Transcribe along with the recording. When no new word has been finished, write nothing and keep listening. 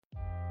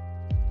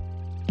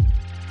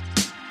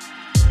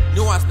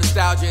Nuance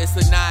nostalgia, it's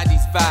a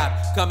 90s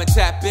vibe. Come and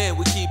tap in,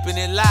 we keeping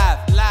it live.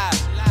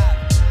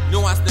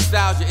 Nuance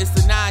nostalgia, it's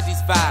the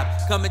 90s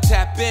vibe. Come and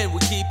tap in, we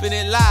keeping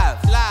it live.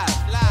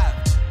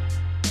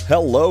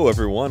 Hello,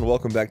 everyone.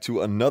 Welcome back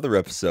to another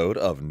episode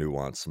of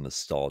Nuance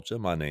Nostalgia.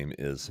 My name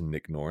is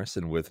Nick Norris,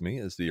 and with me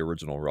is the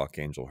original rock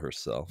angel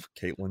herself,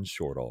 Caitlin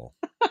Shortall.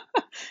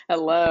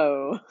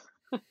 Hello.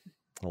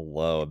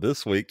 Hello.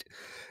 This week,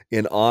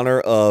 in honor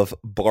of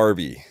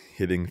Barbie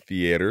hitting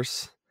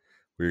theaters,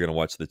 we're going to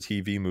watch the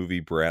TV movie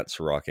Bratz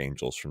Rock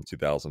Angels from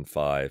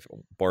 2005,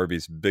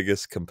 Barbie's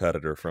biggest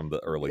competitor from the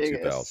early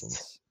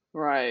 2000s.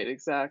 Right,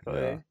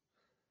 exactly.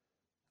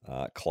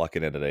 Yeah.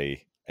 Clocking in at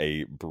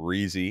a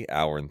breezy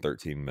hour and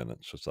 13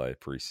 minutes, which I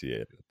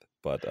appreciated.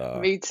 But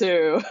me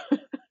too.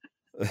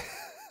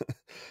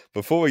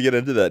 Before we get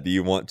into that, do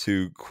you want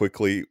to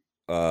quickly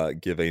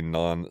give a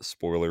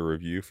non-spoiler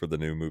review for the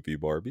new movie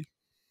Barbie?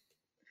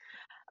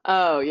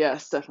 Oh,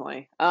 yes,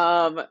 definitely.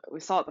 We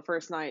saw it the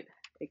first night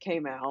it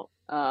came out.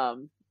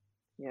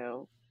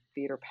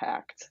 Theater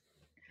packed.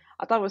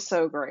 I thought it was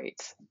so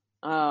great.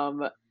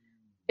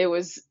 It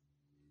was,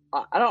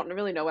 I don't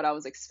really know what I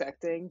was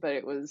expecting, but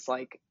it was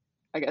like,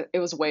 I guess it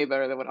was way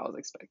better than what I was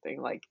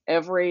expecting. Like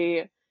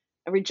every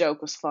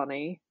joke was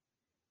funny.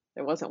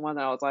 There wasn't one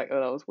that I was like, oh,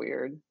 that was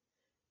weird.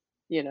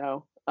 It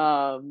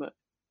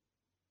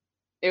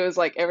was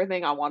like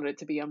everything I wanted it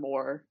to be and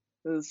more.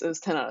 It was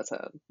 10 out of 10.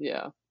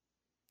 Yeah.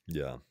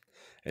 Yeah.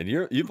 And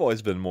you've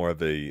always been more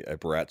of a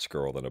Bratz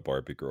girl than a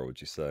Barbie girl, would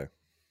you say?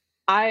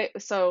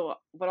 So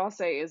what I'll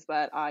say is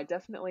that I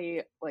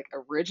definitely like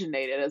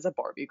originated as a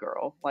Barbie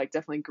girl. Like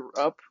definitely grew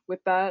up with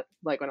that,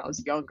 like when I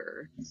was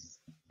younger.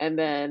 And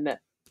then,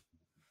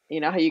 you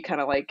know how you kind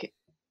of like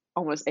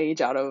almost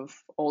age out of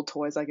old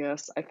toys, I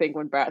guess. I think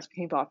when Bratz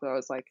became popular, I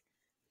was like,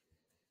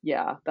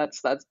 yeah,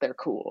 they're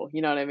cool.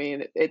 You know what I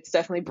mean? It's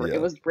definitely,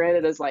 It was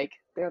branded as like,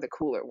 they're the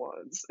cooler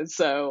ones. And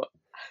so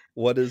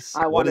what is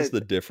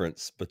the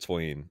difference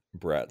between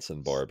Bratz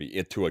and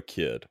Barbie to a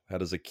kid? How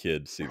does a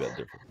kid see that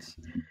difference?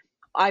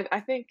 I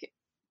think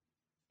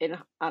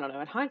I don't know,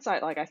 in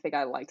hindsight, like I think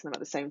I liked them at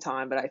the same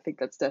time, but I think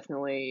that's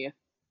definitely,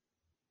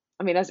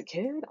 I mean, as a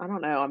kid, I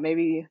don't know,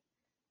 maybe,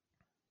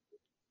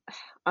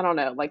 I don't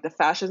know, like the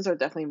fashions are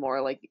definitely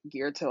more like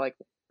geared to like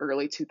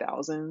early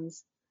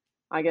 2000s,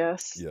 I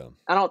guess. Yeah.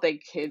 I don't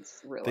think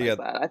kids realize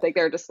that. I think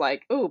they're just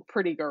like, ooh,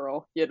 pretty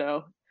girl,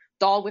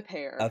 doll with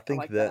hair. I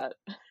think that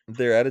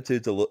their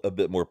attitude's a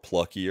bit more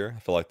pluckier. I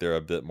feel like they're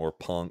a bit more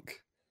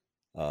punk.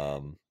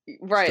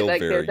 Right, still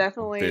like very, they're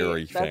definitely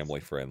very family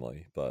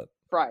friendly, but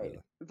right. Yeah.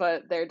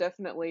 But they're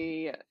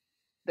definitely,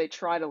 they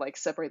try to like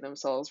separate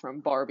themselves from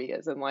Barbie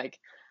as in like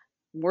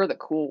we're the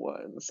cool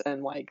ones,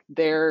 and like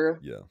they're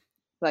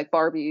like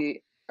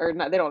Barbie, or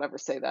not, they don't ever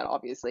say that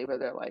obviously, but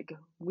they're like,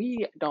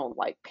 we don't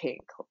like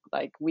pink,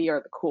 like we are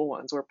the cool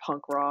ones, we're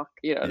punk rock,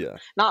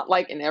 not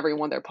like in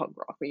everyone they're punk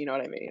rock, but you know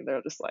what I mean,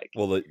 they're just like,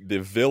 well, the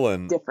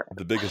villain different.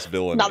 The biggest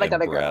villain not like in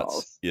other Bratz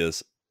girls.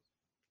 is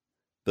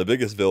the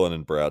biggest villain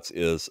in Bratz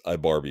is a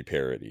Barbie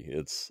parody.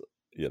 It's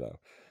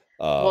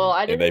well,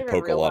 I didn't and they even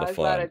poke a lot of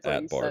fun that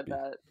at Barbie. said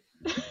that.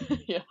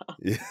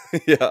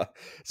 Yeah,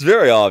 it's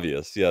very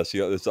obvious. Yes,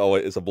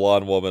 it's a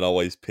blonde woman,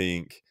 always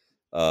pink,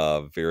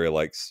 very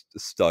like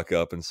stuck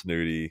up and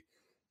snooty.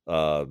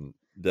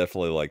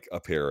 Definitely like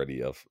a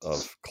parody of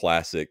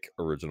classic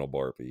original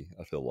Barbie,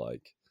 I feel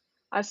like.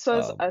 I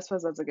suppose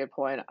that's a good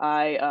point.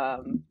 I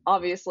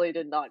obviously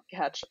did not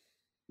catch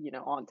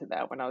onto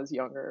that when I was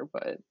younger,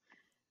 but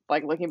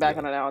like looking back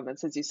on it now, and then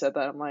since you said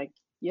that, I'm like,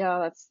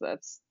 yeah,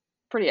 that's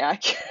pretty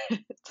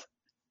accurate.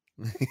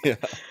 Yeah,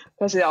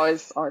 especially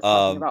always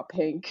talking about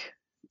pink.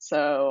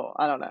 So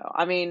I don't know.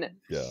 I mean,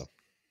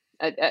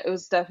 it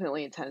was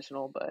definitely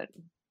intentional, but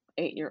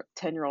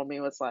 10-year-old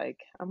me was like,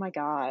 oh my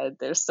god,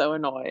 they're so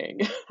annoying.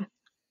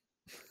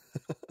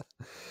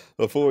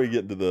 Before we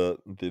get into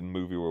the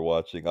movie we're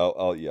watching,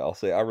 I'll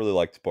say I really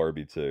liked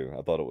Barbie too.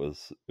 I thought it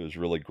was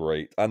really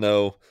great. I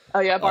know.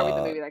 Oh yeah, Barbie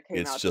the movie that came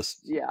it's out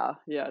just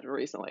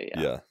recently.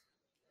 Yeah.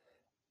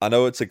 I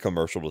know it's a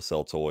commercial to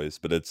sell toys,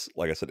 but it's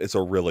like I said, it's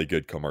a really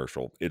good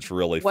commercial. It's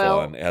really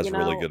fun. It has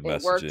really good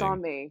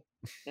messaging.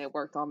 It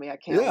worked on me. I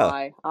can't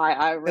lie.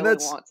 I really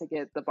want to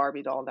get the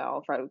Barbie doll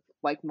now. If I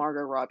like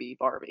Margot Robbie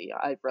Barbie,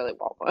 I really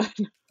want one.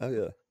 Oh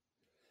yeah.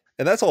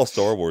 And that's all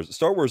Star Wars.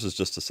 Star Wars is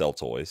just to sell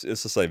toys.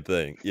 It's the same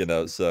thing,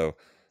 so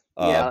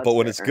but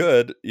when it's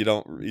good, you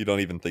don't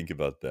even think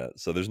about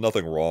that. So there's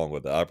nothing wrong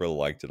with it. I really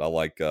liked it. I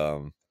like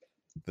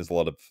there's a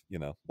lot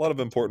of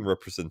important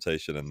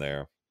representation in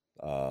there.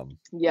 I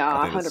think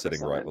 100%. it's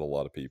sitting right with a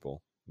lot of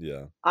people.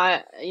 Yeah.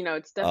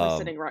 It's definitely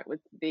sitting right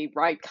with the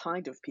right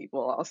kind of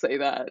people, I'll say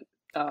that.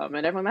 And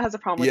everyone that has a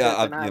problem with it,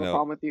 and I have a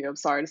problem with you. I'm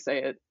sorry to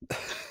say it.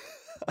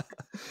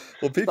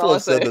 Well, people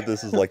have said that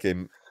this is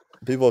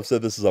people have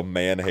said this is a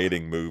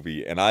man-hating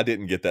movie, and I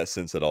didn't get that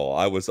sense at all.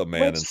 I was a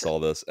man and saw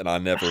this, and I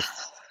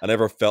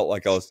never felt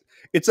like I was.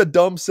 It's a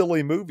dumb,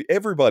 silly movie.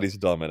 Everybody's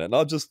dumb in it,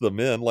 not just the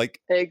men. Like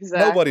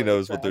nobody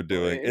knows what they're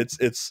doing.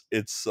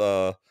 It's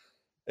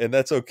and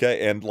that's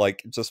okay. And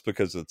like just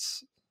because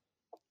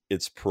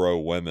it's pro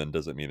women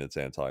doesn't mean it's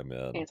anti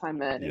men.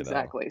 Anti-men, You know.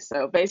 exactly.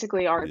 So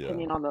basically, our Yeah.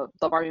 opinion on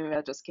the Barbie movie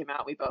that just came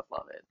out, we both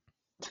love it.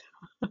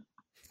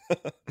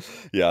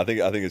 Yeah, I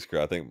think it's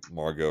great. I think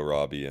Margot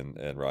Robbie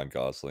and Ryan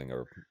Gosling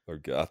are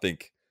good. I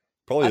think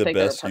probably the they're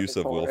best use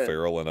perfect of Will for it.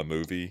 Ferrell in a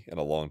movie in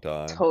a long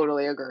time.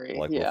 Totally I agree.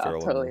 like Will Yeah,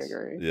 Ferrell in totally this.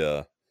 agree.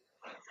 Yeah.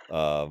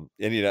 And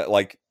you know,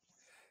 like,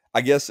 I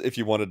guess if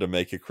you wanted to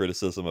make a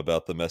criticism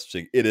about the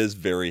messaging, it is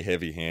very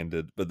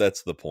heavy-handed, but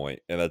that's the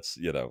point, and that's,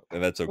 you know,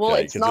 and that's Well,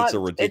 okay it's because it's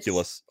not. a It's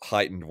ridiculous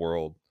heightened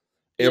world.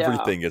 yeah.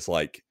 Everything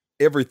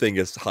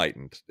is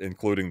heightened,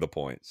 including the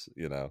points.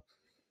 You know.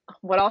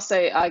 What I'll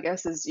say, I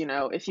guess, is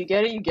if you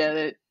get it, you get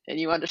it, and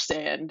you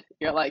understand.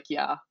 You're like,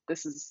 yeah,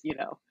 this is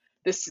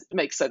this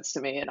makes sense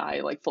to me, and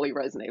I like fully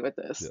resonate with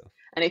this. Yeah.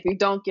 And if you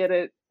don't get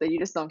it, then you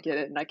just don't get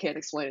it, and I can't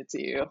explain it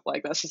to you.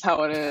 Like that's just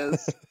how it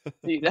is.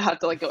 You have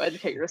to like go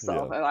educate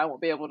yourself, Yeah. and I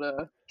won't be able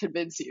to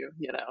convince you.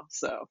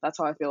 So that's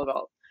how I feel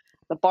about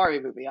the Barbie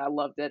movie. I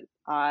loved it.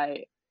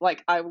 I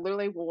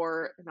literally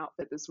wore an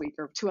outfit this week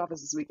or two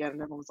outfits this weekend,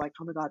 and everyone was like,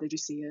 "Oh my god, did you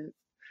see it?"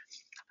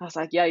 I was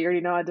like, "Yeah, you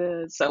already know I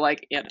did." So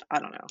like, I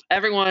don't know.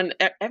 Everyone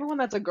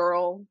that's a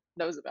girl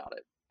knows about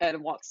it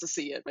and wants to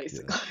see it,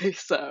 basically. Yeah.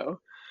 So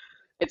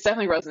it's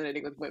definitely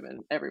resonating with women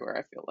everywhere,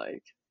 I feel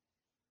like.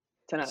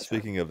 10 out of 10.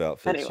 Speaking of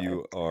outfits,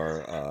 anyway.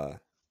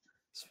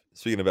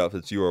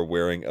 you are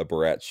wearing a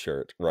Bratz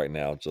shirt right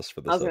now, just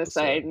for this. I was gonna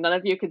say none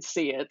of you could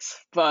see it,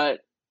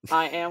 but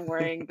I am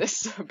wearing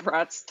this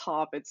Bratz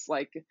top. It's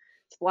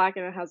black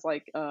and it has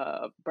like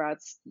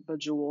Bratz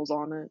bejewels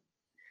on it.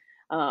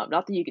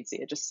 Not that you can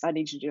see it, just I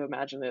need you to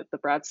imagine it. The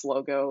Bratz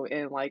logo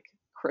in like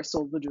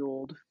crystal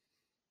bejeweled.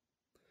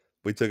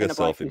 We took a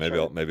selfie.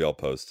 Maybe I'll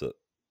post it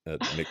at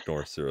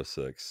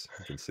McNorth06.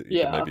 You can see.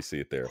 You can maybe see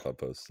it there if I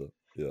post it.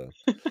 Yeah.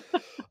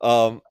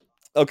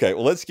 Okay.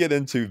 Well, let's get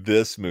into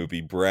this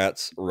movie,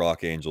 Bratz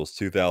Rock Angelz,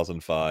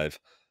 2005.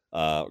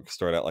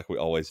 Start out like we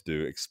always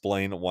do.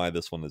 Explain why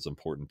this one is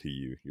important to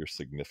you. Your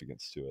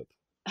significance to it.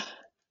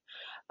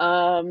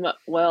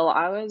 Well,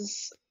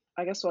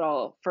 I guess what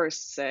I'll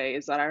first say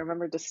is that I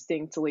remember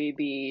distinctly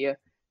the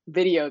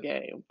video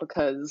game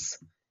because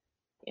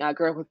I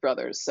grew up with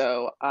brothers,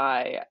 so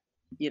I,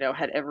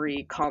 had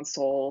every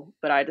console,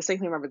 but I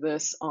distinctly remember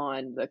this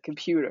on the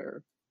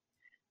computer,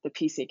 the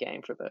PC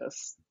game for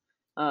this.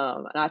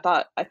 And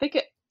I think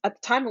at the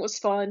time it was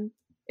fun.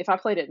 If I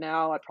played it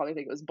now, I'd probably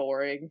think it was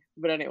boring.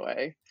 But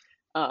anyway,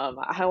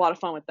 I had a lot of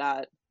fun with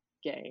that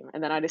game.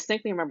 And then I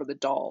distinctly remember the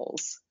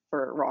dolls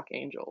for Rock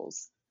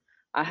Angelz.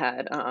 I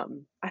had,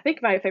 I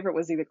think my favorite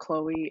was either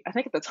Chloe. I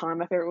think at the time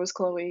my favorite was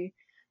Chloe.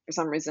 For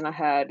some reason, I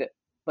had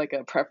like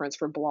a preference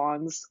for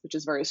blondes, which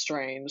is very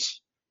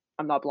strange.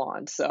 I'm not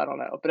blonde, so I don't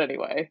know. But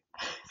anyway.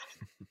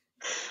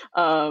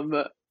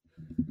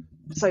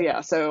 So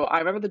yeah, so I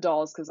remember the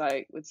dolls because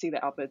I would see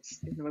the outfits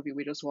in the movie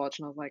we just watched,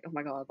 and I was like, oh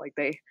my god, like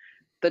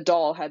the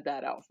doll had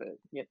that outfit,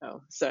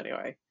 So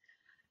anyway,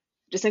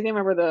 just think I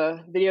remember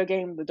the video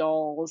game, the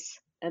dolls,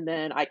 and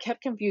then I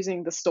kept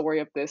confusing the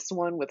story of this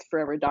one with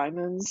Forever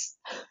Diamonds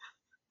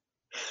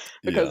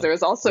because there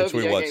was also a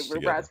video game for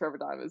Bratz Forever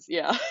Diamonds,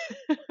 yeah.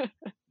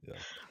 Yeah.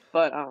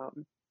 But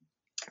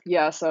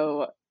yeah,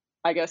 so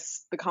I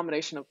guess the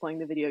combination of playing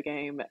the video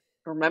game,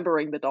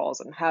 remembering the dolls,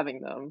 and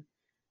having them,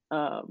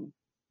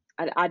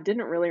 I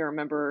didn't really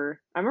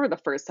remember. I remember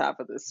the first half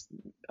of this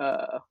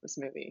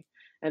movie,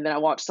 and then I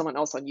watched someone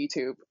else on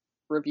YouTube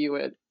review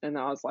it, and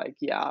I was like,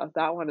 yeah,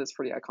 that one is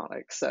pretty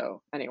iconic.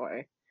 So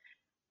anyway,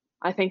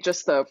 I think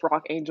just the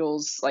Rock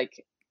Angelz like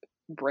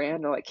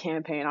brand or like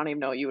campaign, I don't even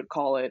know what you would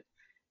call it,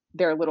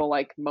 their little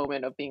like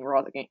moment of being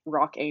Rock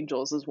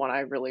Angelz is one I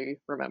really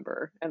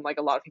remember, and like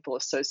a lot of people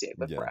associate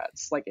with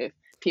Bratz. Like if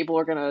people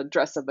are gonna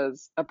dress up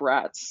as a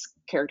Bratz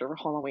character for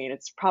Halloween,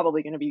 it's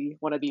probably gonna be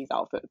one of these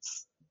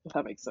outfits. If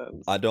that makes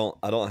sense. I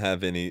don't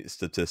have any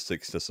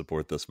statistics to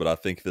support this, but I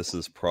think this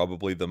is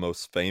probably the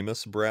most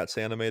famous Bratz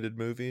animated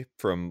movie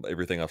from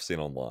everything I've seen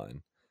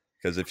online.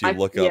 Because if you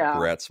look up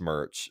Bratz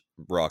merch,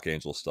 Rock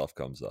Angelz stuff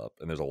comes up,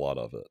 and there's a lot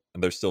of it,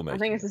 and they're still making. I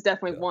think this is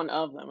definitely one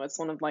of them. It's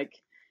one of like,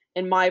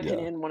 in my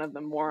opinion, one of the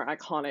more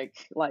iconic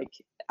like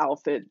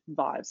outfit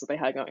vibes that they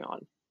had going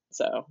on.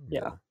 So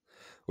yeah.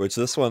 Which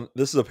this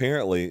is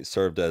apparently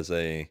served as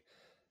a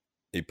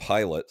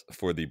pilot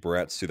for the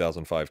Bratz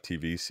 2005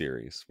 TV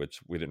series, which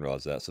we didn't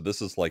realize that. So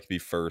this is like the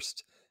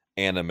first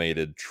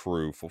animated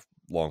true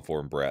long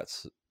form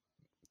Bratz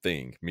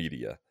thing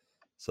media.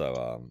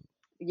 So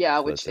yeah,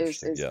 so which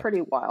is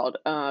pretty wild.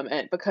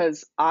 And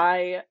because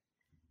I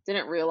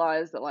didn't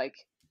realize that like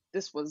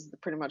this was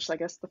pretty much, I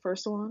guess, the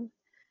first one,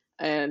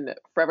 and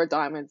Forever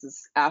Diamonds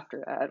is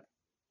after that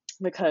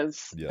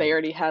because they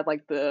already had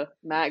like the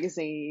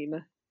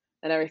magazine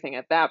and everything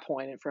at that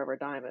point in Forever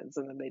Diamonds,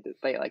 and then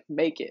they like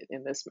make it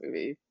in this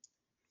movie.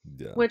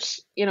 Yeah.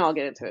 Which, I'll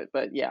get into it,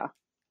 but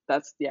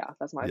that's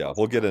my thoughts.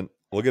 We'll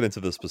get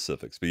into the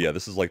specifics. But yeah,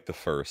 this is like the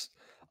first.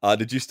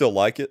 Did you still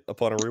like it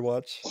upon a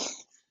rewatch?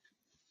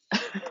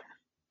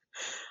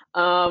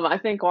 I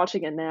think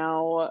watching it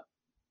now,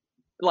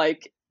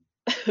 like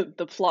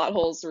the plot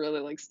holes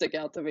really like stick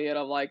out to me, and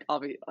I'm like,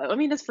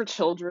 it's for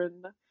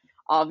children.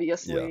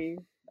 obviously,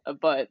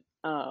 but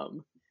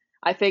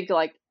I think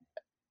like,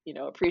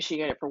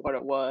 appreciate it for what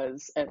it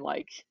was and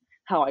like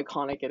how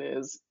iconic it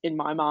is in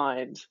my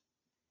mind,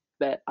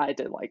 that I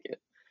did like it.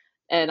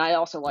 And I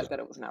also like that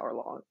it was an hour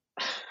long.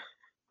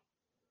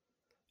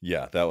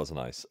 Yeah, that was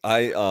nice.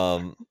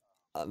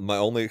 My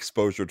only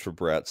exposure to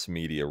Bratz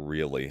media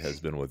really has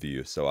been with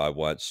you. So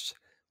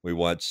we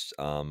watched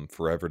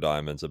Forever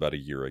Diamonds about a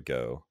year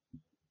ago,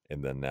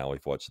 and then now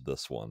we've watched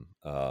this one.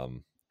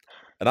 And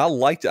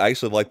I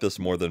actually liked this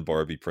more than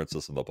Barbie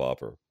Princess and the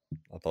Pauper.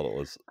 I thought it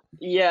was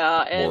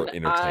Yeah, more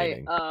and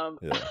entertaining. I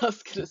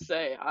was gonna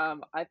say,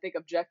 I think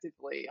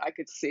objectively I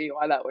could see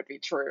why that would be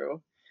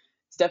true.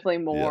 It's definitely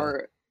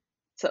more,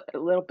 it's a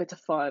little bit of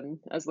fun,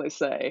 as they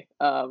say.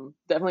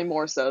 Definitely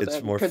more so It's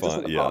than more Princess fun.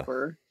 and the Yeah.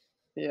 Pauper.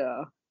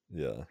 Yeah.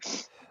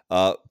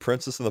 Yeah.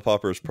 Princess and the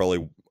Pauper is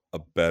probably a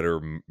better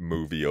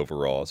movie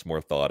overall. It's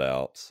more thought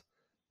out.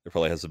 It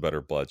probably has a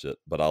better budget,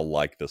 but I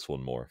like this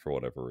one more for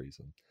whatever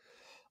reason.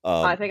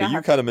 I think But I you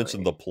have to kind of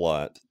mentioned the agree.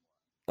 plot.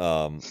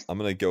 I'm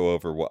going to go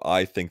over what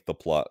I think the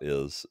plot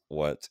is.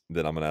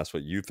 Then I'm going to ask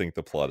what you think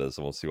the plot is,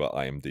 and we'll see what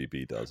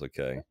IMDb does.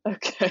 Okay.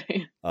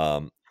 Okay.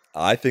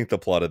 I think the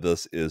plot of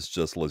this is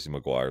just Lizzie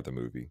McGuire the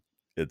movie.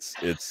 It's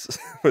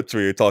which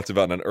we talked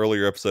about in an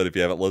earlier episode. If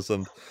you haven't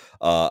listened,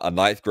 a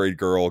ninth grade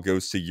girl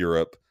goes to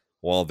Europe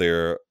while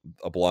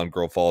a blonde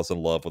girl falls in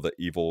love with an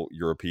evil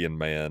European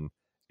man,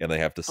 and they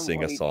have to I'm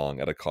sing a like, song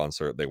at a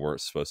concert they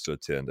weren't supposed to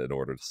attend in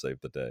order to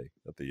save the day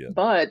at the end.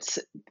 but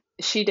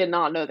she did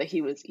not know that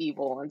he was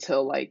evil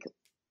until like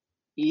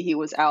he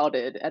was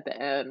outed at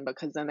the end,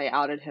 because then they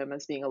outed him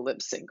as being a lip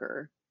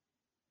syncer.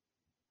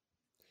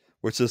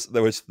 Which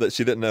that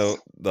she didn't know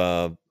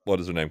what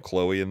is her name?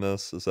 Chloe in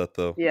this? Is that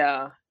the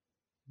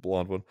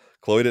blonde one?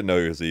 Chloe didn't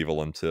know he was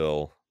evil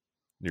until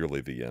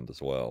nearly the end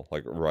as well,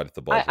 like right at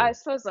the buzzer I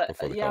suppose that,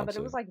 before the yeah, but it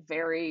concert. was like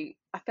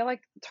I feel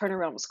like the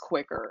turnaround was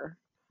quicker.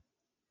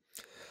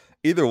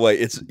 Either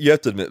way, you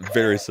have to admit,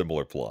 very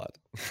similar plot.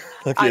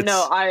 I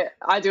know,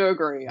 I do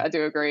agree.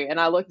 And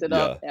I looked it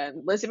up,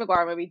 and Lizzie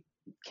McGuire movie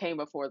came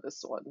before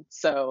this one,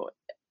 so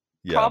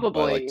by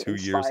probably like 2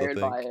 years, I inspired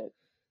think. by it.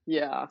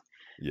 Yeah.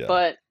 Yeah.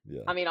 But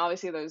yeah. I mean,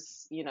 obviously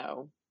there's,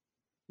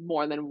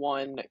 more than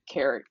one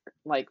character,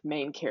 like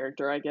main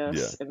character, I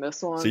guess, in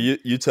this one. So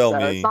you tell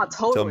me, it's not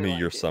totally like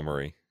your it.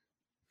 summary.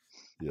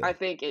 Yeah. I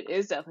think it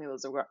is definitely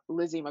a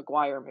Lizzie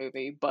McGuire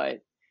movie,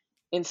 but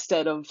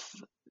instead of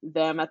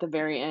them at the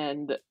very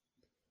end,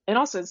 and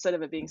also instead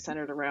of it being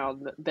centered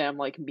around them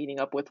like meeting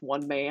up with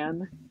one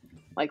man,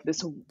 like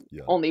this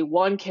only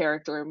one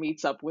character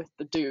meets up with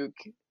the Duke,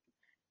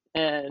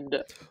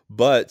 and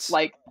but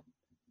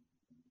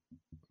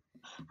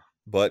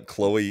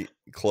Chloe,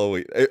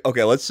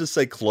 okay, let's just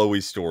say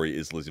Chloe's story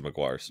is Lizzie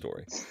McGuire's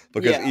story,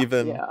 because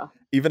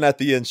even at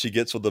the end she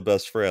gets with the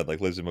best friend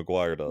like Lizzie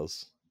McGuire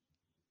does.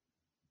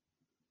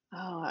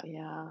 Oh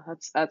yeah,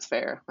 that's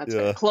fair. That's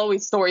fair.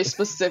 Chloe's story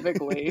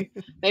specifically.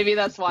 Maybe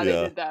that's why they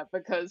did that,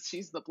 because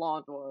she's the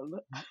blonde one.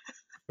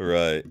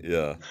 Right.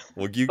 Yeah.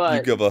 Well, you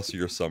give us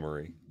your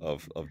summary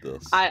of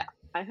this. I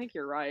think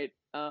you're right.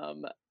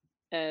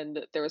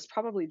 And there was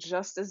probably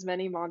just as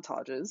many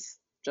montages,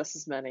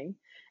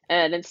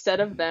 and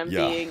instead of them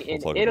being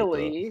in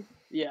Italy,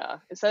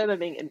 instead of them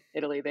being in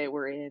Italy, they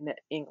were in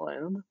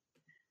England,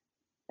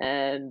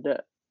 and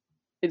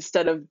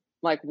instead of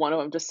like one of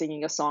them just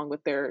singing a song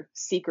with their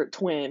secret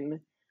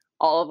twin,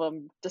 all of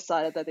them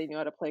decided that they knew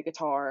how to play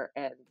guitar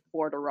and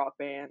formed a rock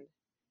band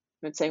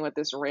and sang with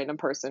this random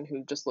person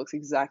who just looks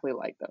exactly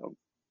like them.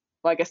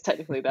 Well, I guess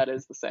technically that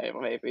is the same,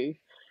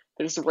 maybe.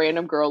 There's a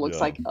random girl looks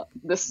like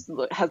this,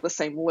 has the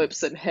same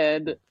lips and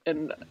head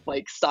and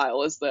like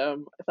style as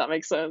them, if that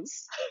makes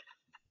sense.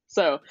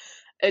 So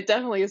it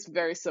definitely is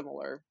very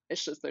similar.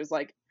 It's just there's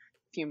like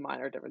a few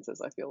minor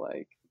differences, I feel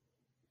like.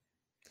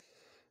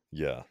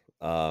 Yeah.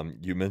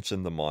 You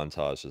mentioned the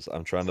montages.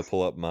 I'm trying to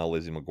pull up my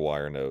Lizzie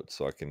McGuire notes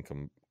so I can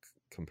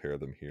compare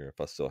them here.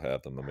 If I still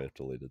have them, I may have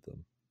deleted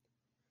them.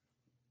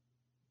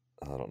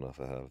 I don't know if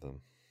I have them.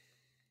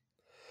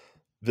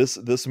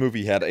 This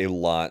movie had a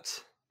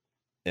lot,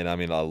 and I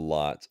mean a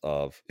lot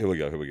of. Here we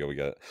go. We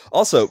got it.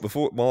 Also,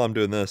 while I'm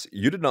doing this,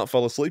 you did not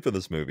fall asleep in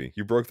this movie.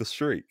 You broke the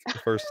streak the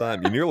first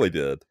time. You nearly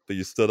did, but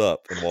you stood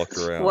up and walked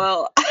around.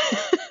 Well,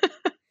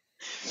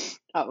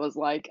 I was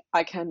like,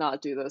 I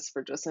cannot do this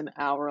for just an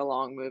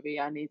hour-long movie.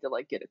 I need to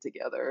like get it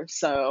together.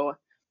 So,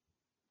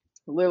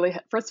 literally,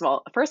 first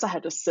I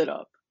had to sit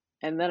up,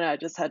 and then I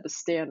just had to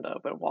stand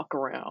up and walk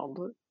around,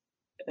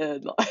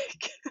 and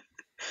like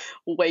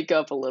wake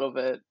up a little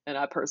bit, and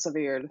I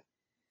persevered.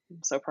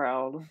 I'm so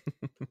proud.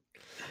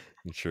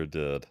 You sure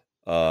did.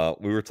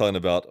 We were talking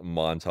about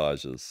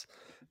montages.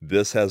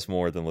 This has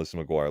more than Lizzie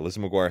McGuire. Lizzie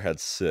McGuire had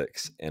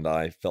 6, and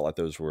I felt like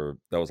that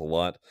was a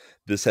lot.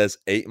 This has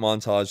 8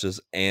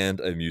 montages and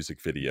a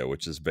music video,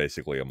 which is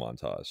basically a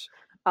montage.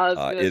 I was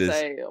gonna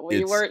say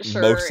we weren't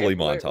sure mostly if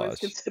montage. it was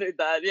considered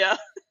that, yeah.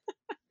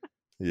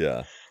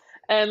 Yeah.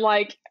 And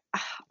like,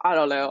 I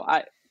don't know.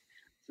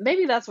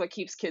 Maybe that's what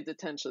keeps kids'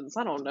 attentions.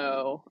 I don't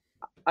know.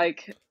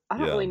 Like, I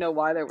don't really know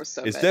why there were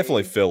so It's many.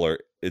 definitely filler.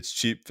 It's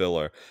cheap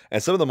filler.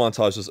 And some of the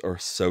montages are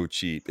so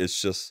cheap.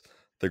 It's just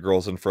the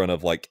girls in front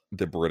of like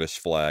the British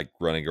flag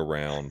running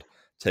around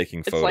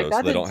taking photos, like,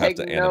 so they don't have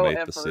to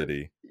animate the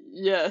city.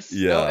 Yes,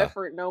 no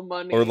effort, no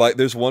money. Or like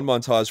there's one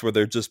montage where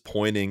they're just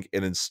pointing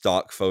and then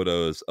stock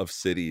photos of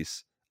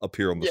cities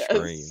appear on the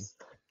screen.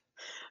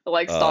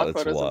 Like stock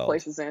photos of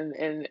places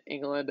in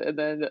England. And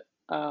then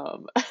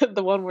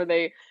the one where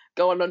they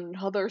go on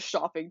another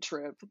shopping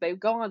trip. They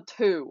go on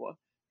 2.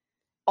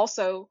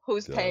 Also,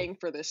 who's paying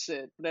for this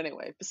shit? But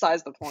anyway,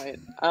 besides the point.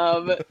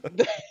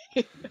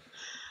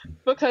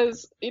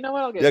 Because, you know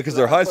what, I'll get because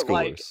they're high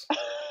schoolers.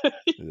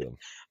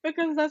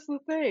 Because that's the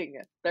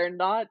thing. They're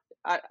not...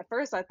 at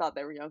first, I thought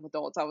they were young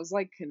adults. I was,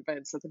 like,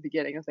 convinced at the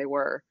beginning if they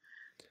were.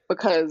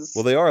 Because...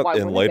 Well, they are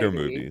in later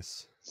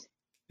movies.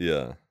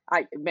 Yeah.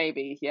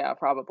 Maybe, yeah,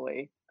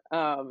 probably.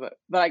 But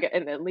I get,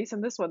 and at least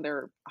in this one,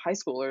 they're high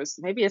schoolers.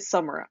 Maybe it's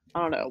summer.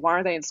 I don't know. Why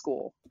are they in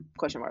school?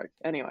 Question mark.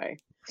 Anyway,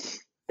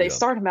 they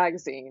start a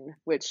magazine.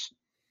 Which,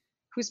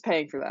 who's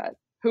paying for that?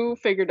 Who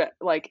figured it?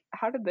 Like,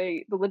 how did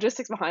they? The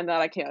logistics behind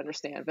that, I can't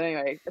understand. But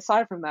anyway,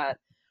 aside from that,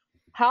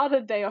 how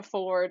did they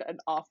afford an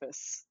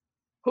office?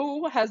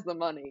 Who has the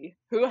money?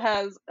 Who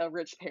has a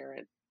rich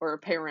parent or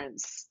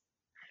parents?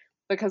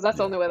 Because that's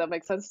the only way that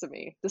makes sense to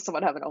me. Does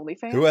someone have an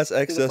OnlyFans? Who has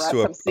access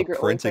to a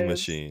printing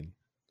machine?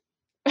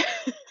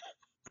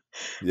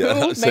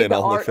 Who made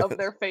the art of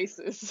their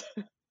faces?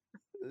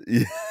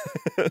 Yeah.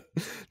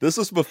 This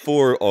was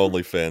before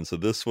OnlyFans. So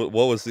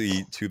what was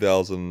the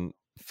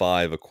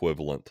 2005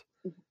 equivalent?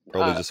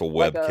 Probably just a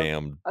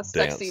webcam a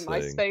sexy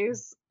dance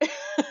MySpace.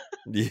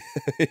 Yeah.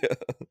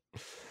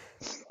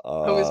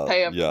 Who is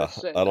paying for this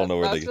shit? I don't know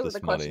where they get this money. That's the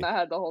question I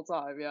had the whole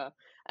time. Yeah,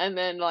 and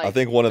then like I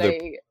think one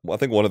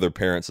of their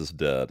parents is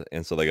dead,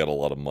 and so they got a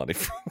lot of money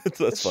from it.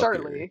 That's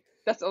surely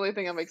that's the only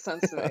thing that makes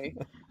sense to me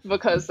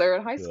because they're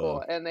in high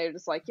school and they're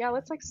just like, yeah,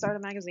 let's like start a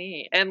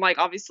magazine, and like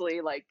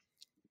obviously like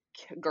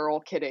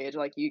kid age,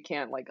 like you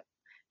can't like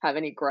have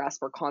any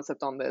grasp or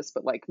concept on this,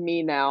 but like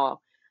me now,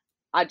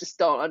 I just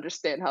don't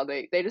understand how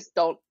they just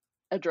don't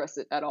address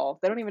it at all.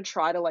 They don't even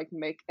try to like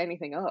make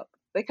anything up.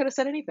 They could have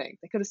said anything.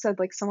 They could have said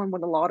like someone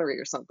won the lottery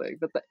or something,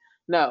 but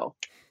no.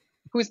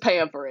 Who's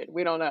paying for it?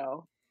 We don't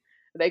know.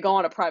 They go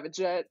on a private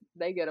jet.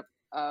 They get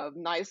a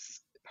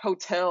nice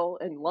hotel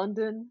in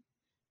London,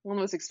 one of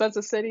the most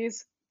expensive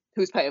cities.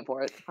 Who's paying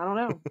for it? I don't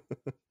know.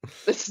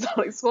 It's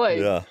not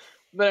explained. Yeah.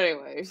 But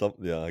anyway.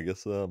 I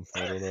guess I don't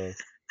know.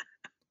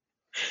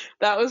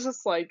 That was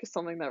just like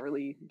something that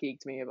really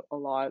geeked me a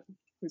lot.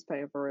 Who's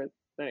paying for it?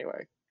 But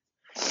anyway.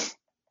 I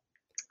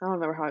don't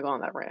remember how I got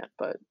on that rant,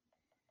 but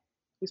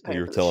who's paying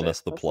you were for telling shit?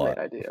 us the That's plot.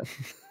 The idea.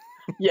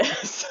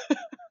 Yes.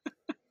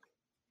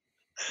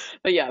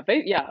 But yeah.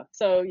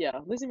 So yeah,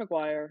 Lizzie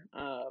McGuire.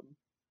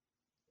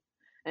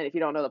 And if you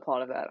don't know the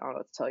plot of that, I don't know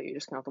what to tell you. You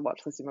just gonna have to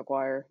watch Lizzie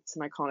McGuire. It's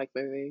an iconic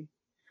movie.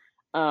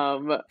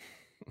 But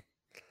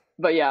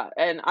yeah,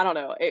 and I don't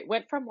know. It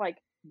went from like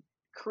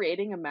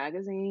creating a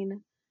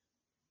magazine,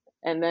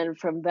 and then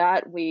from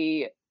that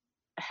we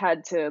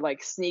had to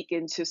like sneak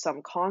into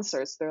some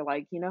concerts. They're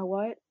like, you know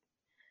what?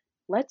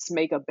 Let's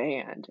make a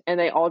band. And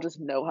they all just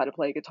know how to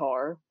play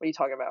guitar. What are you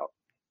talking about?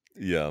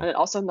 Yeah. And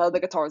also none of the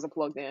guitars are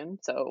plugged in,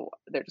 so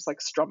they're just like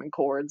strumming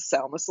chords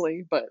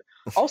soundlessly. But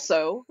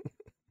also,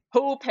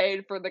 who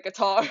paid for the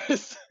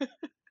guitars?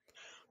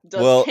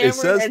 Does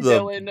Cameron and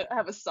Dylan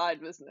have a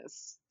side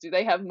business? Do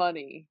they have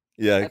money?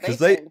 Yeah, because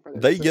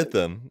they get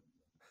them.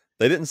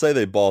 They didn't say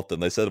they bought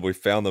them. They said we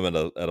found them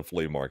at a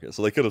flea market,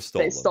 so they could have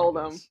stolen them. They stole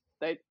them.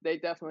 They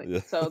definitely.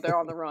 Yeah. So they're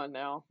on the run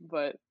now.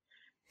 But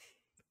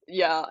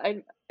yeah,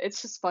 and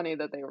it's just funny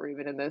that they were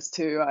even in this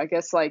too. I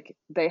guess like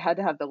they had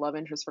to have the love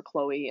interest for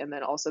Chloe, and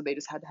then also they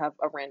just had to have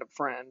a random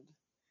friend,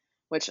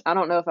 which I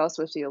don't know if I was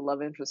supposed to be a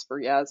love interest for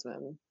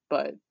Yasmin,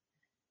 but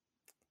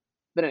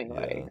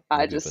anyway,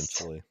 I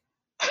just eventually.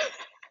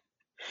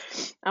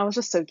 I was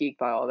just so geeked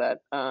by all that.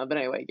 But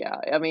anyway, yeah,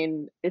 I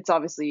mean, it's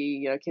obviously,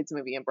 you know, kids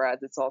movie and Bratz.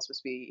 It's all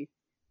supposed to be.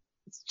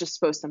 It's just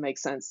supposed to make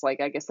sense. Like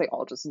I guess they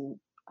all just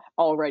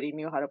already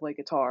knew how to play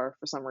guitar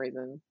for some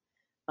reason.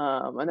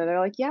 And then they're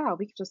like, yeah,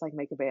 we could just like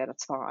make a band,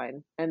 it's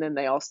fine. And then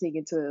they all sneak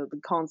into the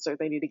concert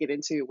they need to get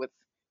into with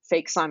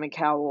fake Simon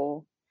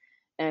Cowell.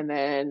 And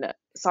then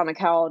Simon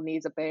Cowell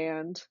needs a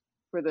band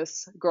for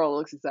this girl who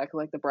looks exactly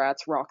like the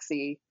Bratz,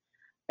 Roxy.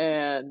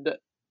 And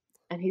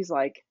he's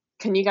like,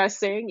 can you guys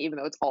sing? Even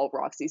though it's all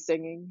Roxy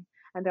singing.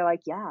 And they're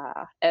like, yeah.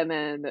 And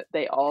then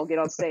they all get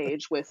on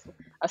stage with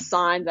a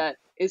sign that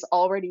is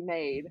already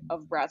made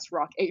of Bratz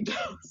Rock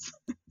Angels.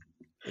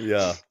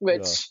 Yeah.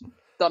 Which...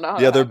 Don't know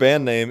how their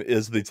band name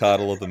is the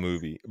title of the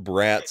movie,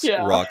 Bratz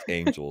Rock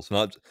Angels.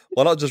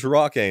 Why not just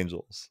Rock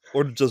Angels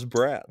or just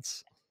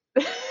Bratz?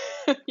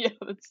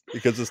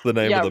 Because it's the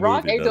name of the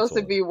Rock movie. Angels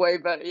would be way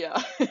better.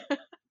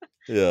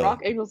 Yeah, Rock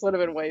Angels would have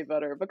been way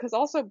better because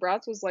also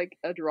Bratz was like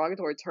a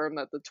derogatory term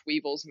that the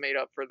Tweebles made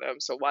up for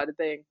them. So why did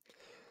they?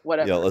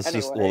 Whatever. Yeah, let's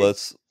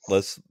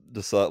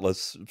decide.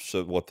 Let's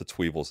show what the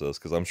Tweebles is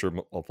because I'm sure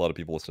a lot of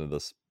people listening to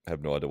this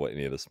have no idea what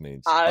any of this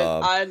means.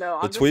 I know.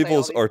 The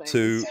Tweebles are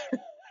two.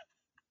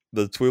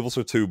 the Tweevils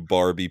are two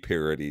Barbie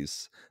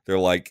parodies. They're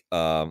like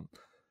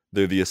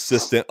they're the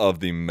assistant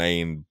of the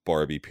main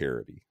Barbie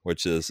parody,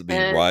 which is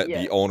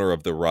the owner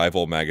of the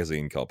rival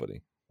magazine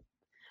company.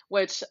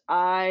 Which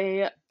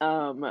I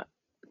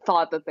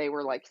thought that they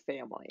were like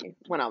family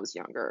when I was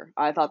younger.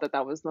 I thought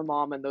that was the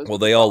mom and those. Well,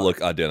 they all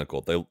look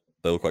identical. They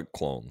look like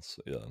clones.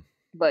 Yeah.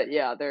 But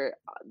yeah, they're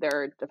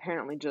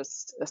apparently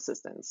just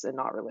assistants and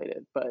not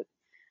related. But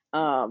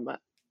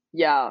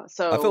yeah.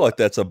 So I feel like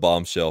that's a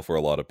bombshell for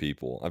a lot of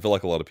people. I feel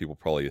like a lot of people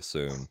probably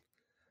assume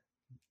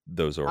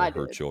those are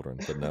her children,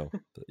 but no.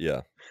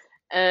 Yeah.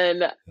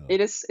 And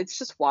it's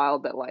just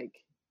wild that like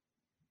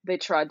they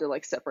tried to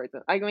like separate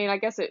them. I mean, I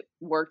guess it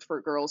worked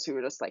for girls who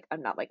were just like,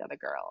 I'm not like other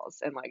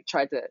girls, and like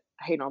tried to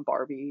hate on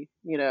Barbie,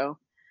 you know?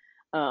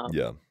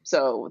 Yeah.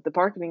 So the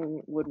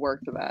marketing would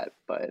work for that,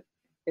 but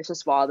it's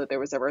just wild that there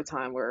was ever a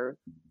time where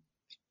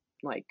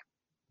like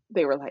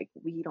they were like,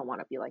 we don't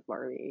want to be like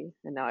Barbie,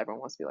 and now everyone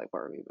wants to be like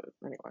Barbie. But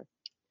anyway.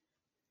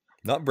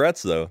 Not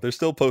Bratz though. They're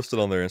still posted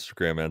on their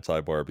Instagram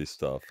anti-Barbie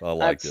stuff. I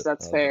like it.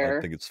 That's fair.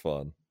 I think it's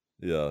fun.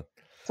 Yeah.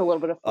 It's a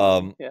little bit of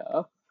fun.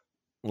 Yeah.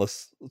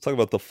 Let's talk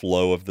about the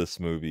flow of this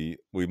movie.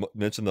 We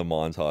mentioned the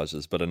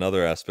montages, but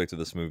another aspect of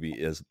this movie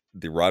is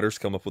the writers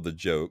come up with a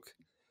joke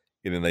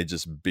and then they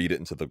just beat it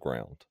into the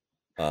ground.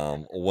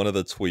 One of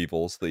the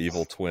Tweevils, the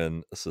evil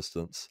twin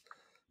assistants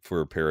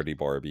for parody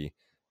Barbie,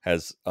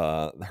 has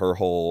her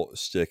whole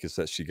shtick is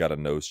that she got a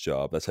nose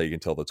job. That's how you can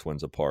tell the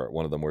twins apart.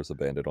 One of them wears a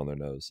bandit on their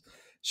nose.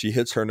 She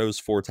hits her nose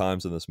 4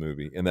 times in this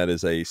movie, and that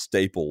is a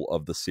staple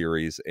of the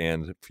series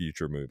and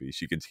future movies.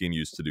 She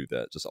continues to do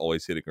that, just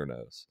always hitting her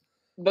nose.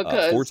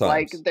 Because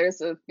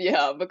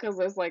because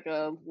there's like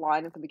a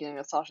line at the beginning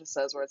that Sasha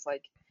says where it's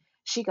like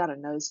she got a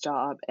nose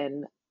job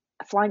and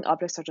flying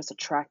objects are just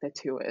attracted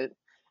to it,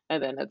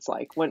 and then it's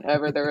like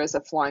whenever there is a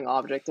flying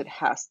object it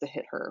has to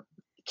hit her,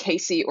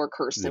 Casey or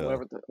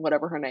Kirsten,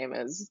 whatever her name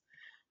is.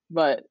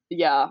 But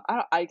yeah,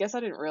 I guess I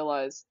didn't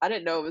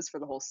know it was for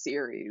the whole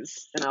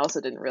series, and I also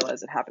didn't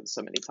realize it happened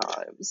so many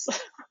times.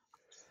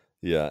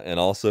 Yeah, and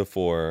also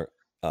for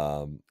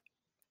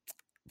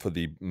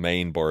the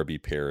main Barbie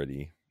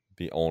parody,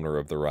 the owner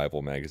of the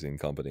rival magazine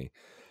company,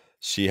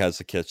 she has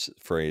a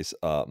catchphrase,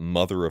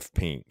 "Mother of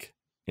Pink,"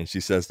 and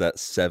she says that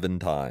 7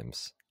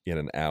 times in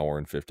an hour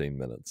and 15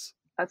 minutes.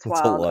 That's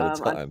wild. A lot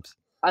of times.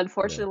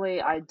 Unfortunately,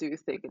 yeah. I do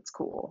think it's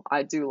cool.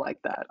 I do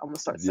like that. I'm gonna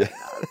start saying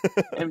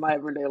that in my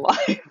everyday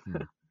life.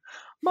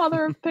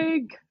 Mother of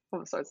Pink. I'm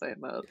gonna start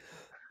saying that.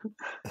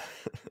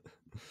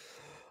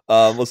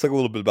 Let's talk a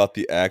little bit about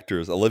the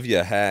actors.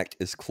 Olivia Hack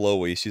is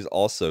Chloe. She's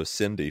also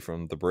Cindy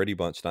from the Brady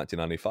Bunch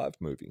 1995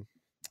 movie.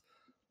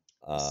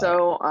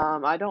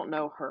 I don't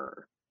know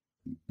her,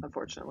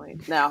 unfortunately.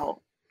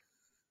 Now,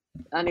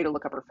 I need to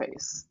look up her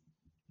face.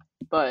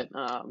 But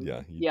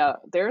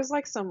there's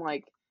like some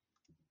like,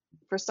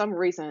 for some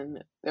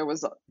reason there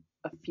was a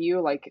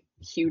few like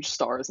huge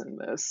stars in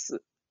this.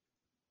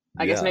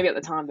 I guess maybe at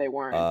the time they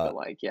weren't, but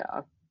like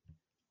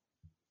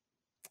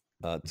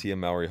Tia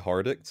Mowry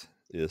Hardict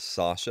is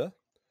Sasha,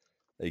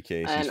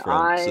 aka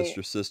she's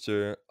from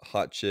Sister,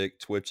 Hot Chick,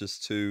 Twitches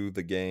 2,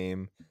 The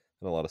Game,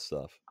 and a lot of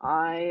stuff.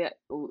 I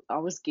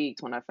was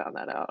geeked when I found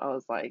that out. I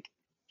was like,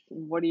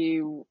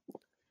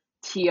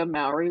 Tia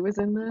Mowry was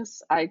in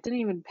this? I didn't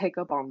even pick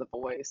up on the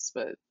voice,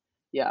 but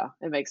yeah,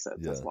 it makes sense.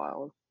 That's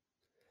wild.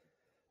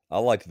 I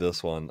like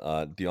this one.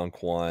 Dion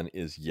Kwan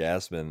is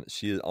Yasmin.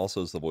 She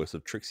also is the voice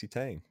of Trixie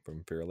Tang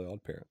from Fairly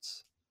Odd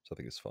Parents, which I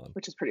think is fun.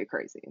 Which is pretty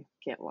crazy.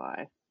 Can't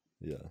lie.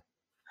 Yeah.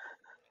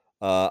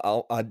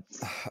 I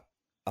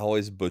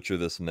always butcher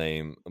this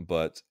name,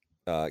 but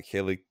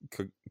Kaylee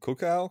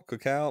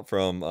Kukow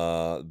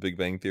from Big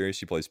Bang Theory.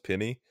 She plays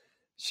Penny.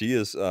 She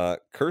is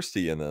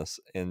Kirsty in this,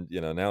 and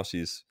now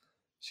she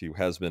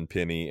has been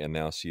Penny, and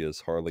now she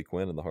is Harley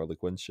Quinn in the Harley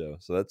Quinn show.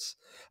 So that's,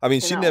 I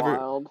mean, she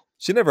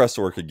never has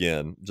to work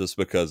again just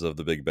because of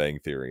the Big Bang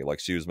Theory. Like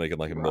she was making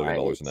like $1 million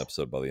an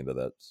episode by the end of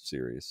that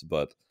series,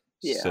 but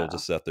still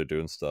just sat there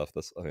doing stuff.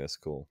 I think that's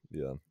cool.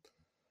 Yeah.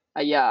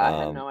 I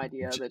had no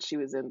idea that she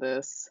was in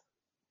this.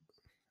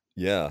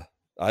 Yeah.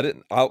 I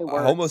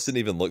almost didn't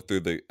even look through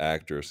the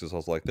actors because I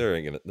was like,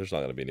 there's not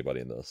going to be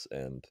anybody in this,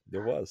 and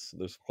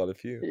there's quite a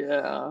few.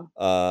 Yeah.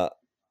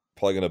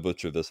 Probably going to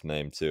butcher this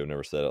name too.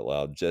 Never said it out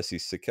loud. Jessie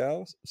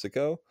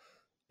Sicko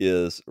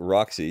is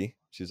Roxy.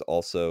 She's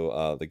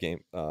also the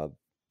game.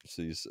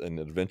 She's in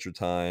Adventure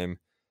Time,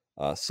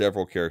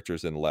 several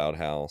characters in Loud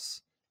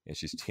House, and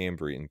she's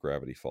Tambry in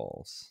Gravity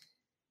Falls.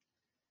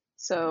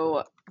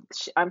 So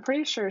I'm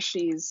pretty sure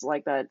she's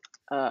like that.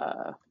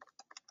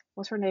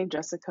 What's her name?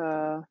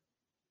 Jessica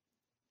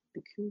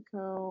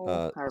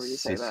Bikuko? However you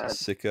say that.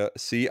 Cicicco.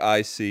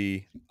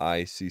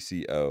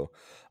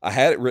 I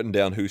had it written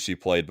down who she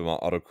played, but my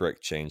autocorrect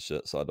changed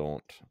it, so I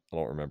don't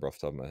remember off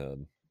the top of my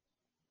head.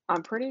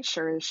 I'm pretty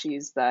sure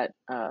she's that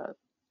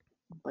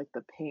like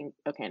the pink.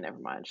 Okay, never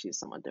mind. She's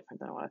someone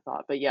different than what I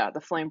thought. But yeah,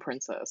 the Flame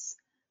Princess.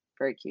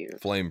 Very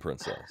cute. Flame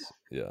Princess.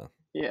 Yeah.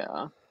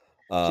 Yeah.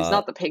 She's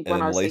not the pink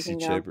one I was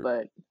thinking of,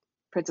 but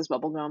Princess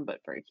Bubblegum, but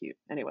very cute.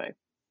 Anyway.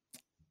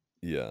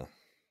 Yeah.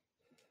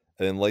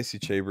 And Lacey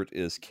Chabert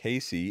is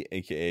Casey,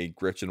 aka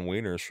Gretchen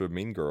Wieners from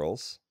Mean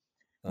Girls.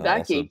 That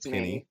Also geeked Penny.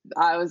 me.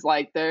 I was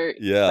like, there,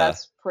 Yeah.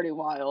 that's pretty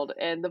wild.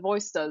 And the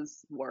voice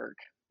does work,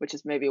 which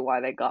is maybe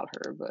why they got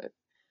her. But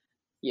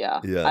yeah,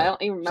 I Yeah.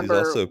 don't even She's remember,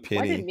 also when did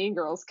Penny. Mean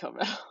Girls come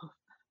out?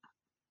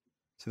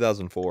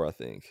 2004, I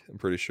think. I'm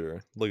pretty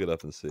sure. Look it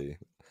up and see.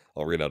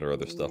 I'll read out her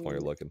other stuff while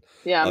you're looking.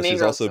 Yeah, Mean She's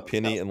Girls also still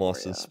Penny in 2004,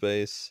 Lost in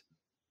Space.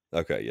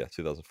 Okay, yeah,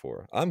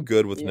 2004. I'm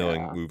good with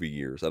knowing yeah. movie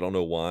years. I don't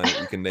know why.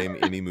 You can name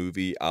any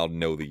movie, I'll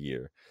know the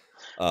year.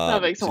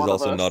 That makes She's one of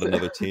also us. Not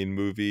Another Teen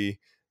Movie,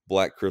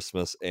 Black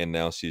Christmas, and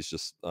now she's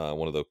just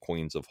one of the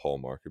queens of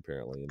Hallmark,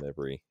 apparently, in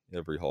every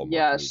Hallmark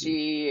Yeah, movie.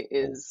 she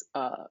is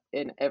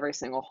in every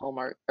single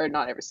Hallmark, or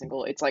not every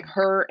single. It's like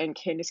her and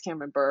Candace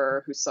Cameron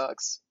Bure, who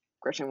sucks.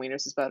 Gretchen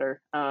Wieners is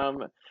better.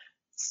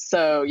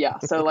 So yeah,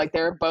 so like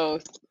they're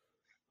both.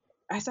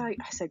 I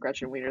said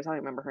Gretchen Wieners. I don't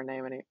remember her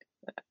name.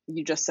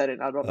 You just said it.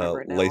 I don't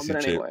remember it now.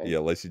 But anyway,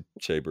 Lacey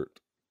Chabert.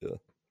 Yeah.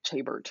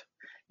 Chabert.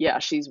 Yeah,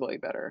 she's way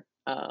better.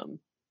 But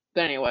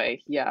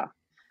anyway, yeah.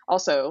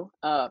 Also,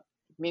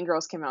 Mean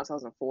Girls came out in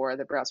 2004.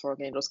 The Bratz Rock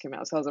Angels came out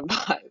in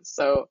 2005.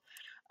 So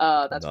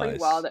that's pretty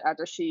wild that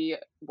after she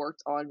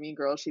worked on Mean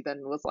Girls, she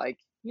then was like,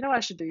 you know what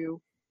I should do?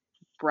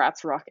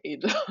 Bratz Rock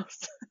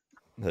Angels.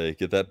 Hey,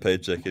 get that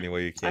paycheck any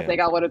way you can. I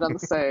think I would have done the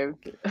same.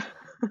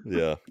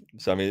 Yeah.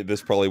 So, I mean,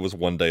 this probably was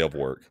one day of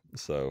work.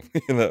 So,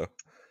 you know.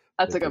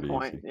 That's a good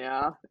point. Easy.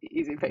 Yeah.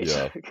 Easy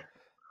paycheck.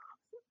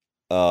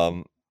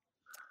 Yeah.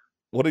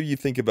 What do you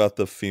think about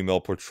the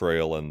female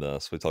portrayal in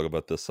this? We talk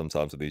about this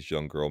sometimes in these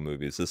young girl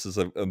movies. This is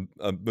a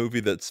movie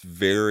that's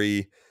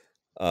very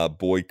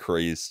boy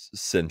craze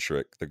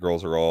centric. The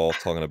girls are all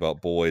talking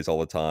about boys all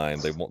the time.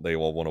 They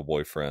all want a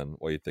boyfriend.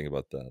 What do you think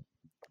about that?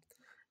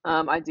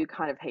 I do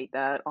kind of hate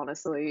that,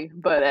 honestly,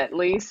 but at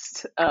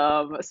least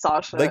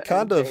Sasha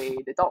and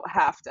Jade don't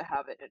have to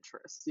have an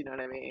interest. You know what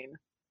I mean?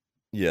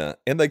 Yeah,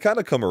 and they kind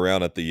of come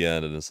around at the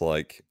end, and it's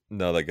like,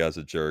 no, that guy's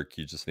a jerk.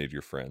 You just need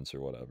your friends or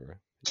whatever.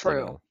 True.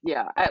 You know?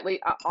 Yeah. At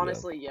least,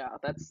 honestly, yeah.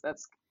 That's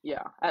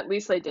yeah. At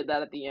least they did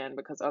that at the end,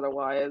 because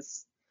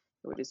otherwise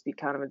it would just be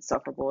kind of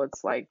insufferable.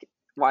 It's like,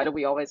 why do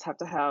we always have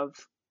to have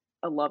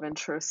a love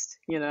interest?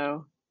 You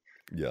know?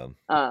 Yeah.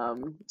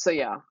 So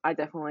yeah, I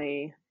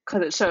definitely,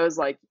 because it shows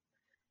like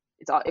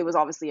it was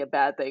obviously a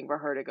bad thing for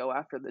her to go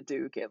after the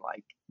Duke and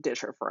like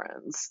ditch her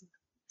friends.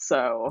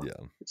 So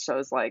yeah, it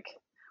shows like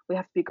we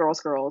have to be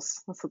girls.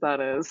 That's what that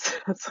is.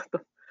 That's what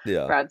the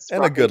Brad's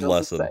and a good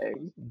Angels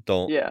lesson.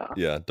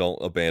 Don't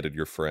abandon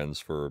your friends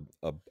for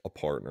a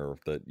partner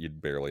that you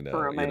barely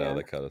know. You know,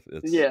 that kind of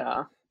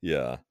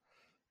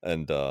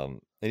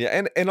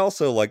and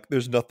also like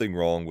there's nothing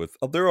wrong with.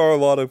 There are a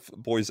lot of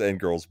boys and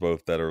girls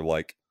both that are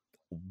like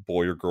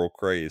boy or girl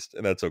crazed,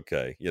 and that's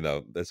okay. You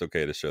know, that's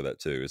okay to show that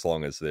too, as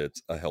long as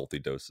it's a healthy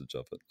dosage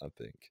of it, I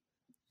think.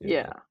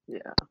 Yeah.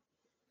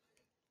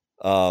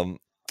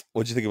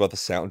 What'd you think about the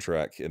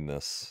soundtrack in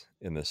this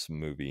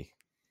movie?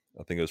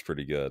 I think it was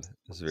pretty good.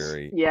 It's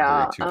very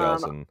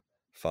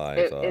 2005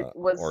 it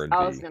was R&B.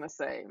 I was gonna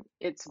say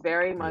it's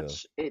very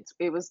much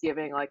it was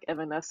giving like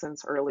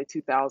Evanescence early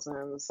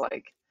 2000s,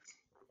 like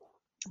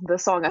the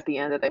song at the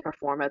end that they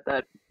perform at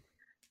that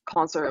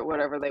concert,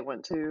 whatever they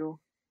went to.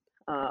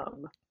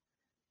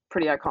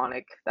 Pretty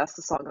iconic. That's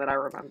the song that I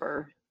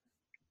remember.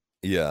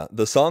 Yeah,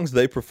 the songs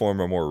they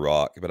perform are more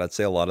rock, but I'd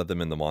say a lot of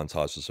them in the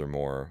montages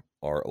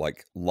are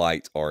like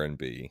light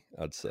R&B,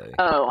 I'd say.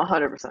 Oh,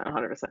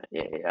 100%.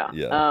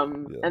 Yeah.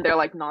 And they're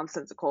like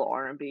nonsensical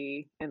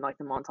R&B in like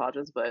the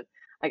montages, but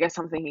I guess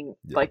I'm thinking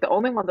like the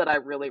only one that I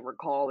really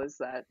recall is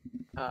that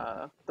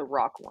the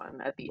rock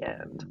one at the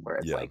end, where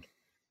it's like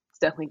it's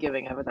definitely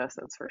giving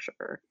Evanescence for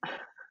sure.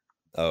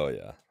 Oh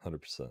yeah,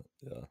 100%.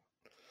 Yeah.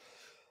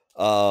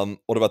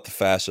 What about the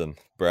fashion?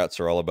 Bratz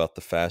are all about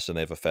the fashion.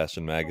 They have a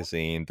fashion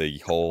magazine. The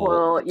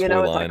whole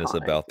toy line is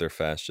about their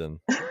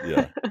fashion.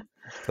 Yeah.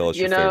 Tell us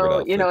your favorite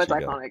outfits. You know it's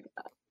iconic.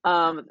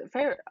 My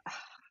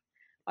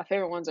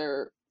favorite ones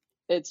are,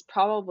 it's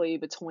probably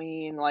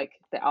between like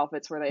the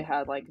outfits where they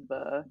had like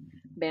the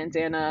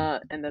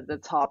bandana and the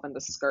top and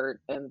the skirt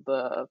and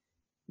the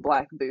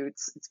black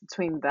boots. It's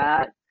between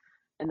that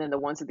and then the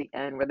ones at the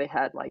end where they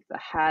had like the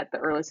hat, the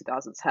early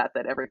 2000s hat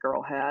that every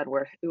girl had,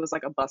 where it was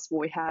like a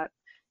busboy hat.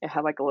 It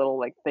had like a little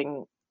like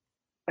thing,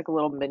 like a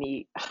little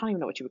mini, I don't even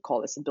know what you would call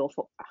this, a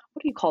billfold.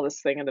 What do you call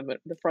this thing in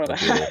the front of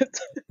the hat?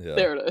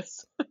 There it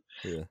is.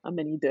 Yeah. A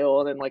mini dill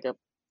and then like a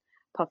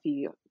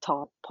puffy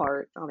top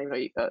part. I don't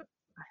even know.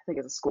 I think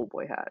it's a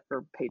schoolboy hat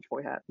or page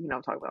boy hat. You know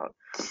what I'm talking about.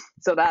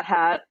 So that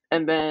hat,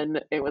 and then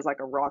it was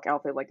like a rock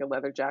outfit, like a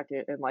leather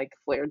jacket and like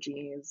flare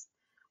jeans.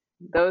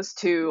 Those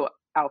two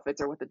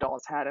outfits are what the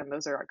dolls had, and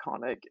those are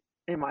iconic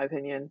in my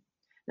opinion.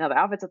 Now the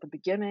outfits at the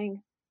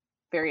beginning,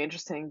 very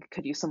interesting,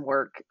 could use some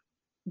work,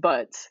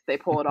 but they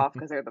pull it off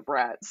because they're the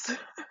Bratz.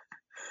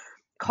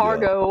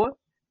 Cargo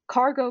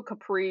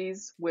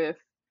capris with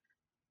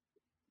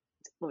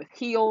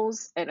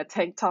heels and a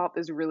tank top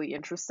is really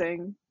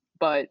interesting,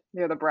 but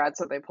they're the Bratz,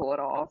 so they pull it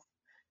off.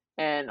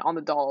 And on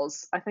the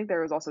dolls, I think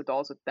there was also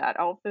dolls with that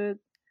outfit,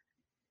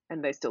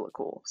 and they still look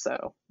cool,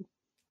 so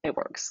it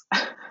works.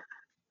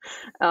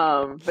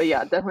 But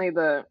yeah,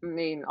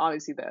 definitely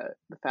obviously the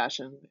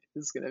fashion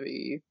is gonna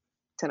be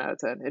 10 out of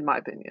 10 in my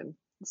opinion.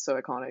 It's so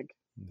iconic.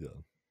 Yeah.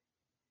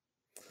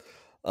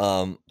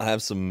 I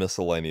have some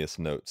miscellaneous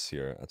notes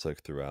here I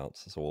took throughout,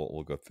 so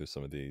we'll go through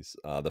some of these.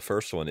 The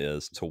first one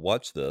is to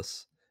watch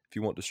this. If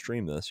you want to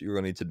stream this, you're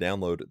going to need to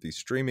download the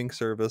streaming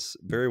service,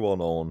 very well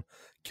known,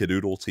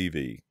 Kidoodle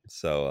TV.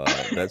 So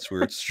that's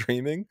where it's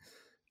streaming.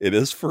 It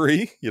is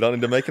free. You don't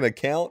need to make an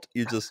account.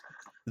 I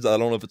don't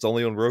know if it's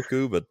only on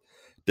Roku, but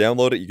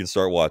download it. You can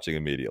start watching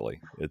immediately.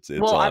 It's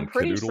Well, on I'm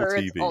pretty Kidoodle sure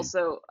it's TV.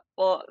 also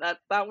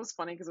that was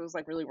funny because it was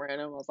like really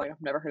random. I was like,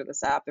 I've never heard of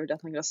this app. They're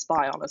definitely gonna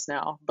spy on us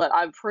now. But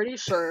I'm pretty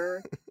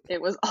sure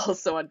it was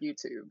also on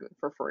YouTube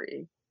for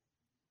free.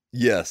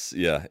 Yes,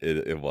 yeah,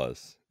 it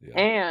was. Yeah.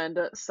 And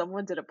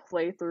someone did a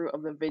playthrough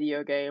of the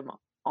video game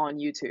on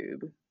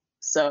YouTube.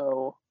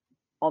 So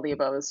all the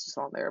above is just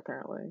on there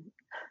apparently.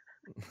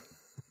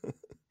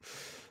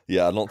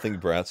 Yeah, I don't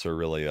think Bratz are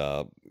really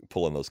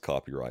pulling those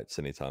copyrights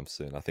anytime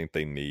soon. I think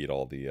they need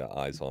all the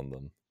eyes on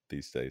them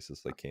these days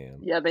as they can.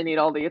 Yeah, they need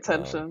all the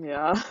attention.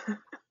 Yeah.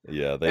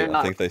 Yeah,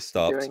 I think they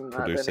stopped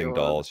producing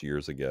dolls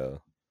years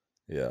ago.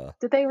 Yeah.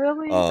 Did they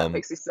really? That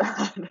makes me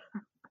sad.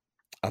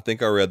 I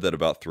think I read that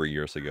about 3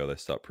 years ago they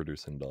stopped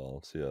producing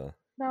dolls. Yeah.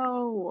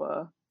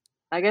 No.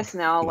 I guess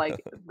now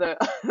like that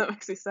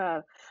makes me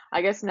sad.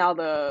 I guess now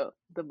the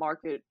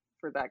market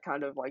for that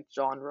kind of like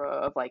genre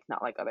of like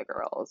not like other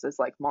girls is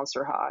like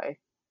Monster High.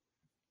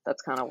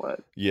 That's kind of what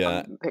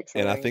I'm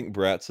picturing. And I think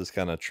Bratz has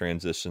kind of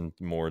transitioned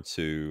more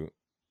to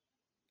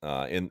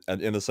in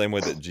the same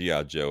way that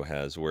G.I. Joe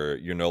has, where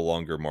you're no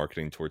longer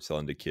marketing towards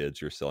selling to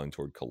kids, you're selling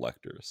toward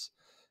collectors.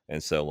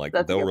 And so like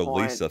they'll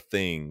release a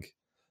thing,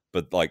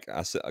 but like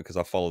I said, because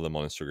I follow them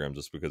on Instagram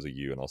just because of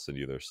you, and I'll send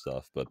you their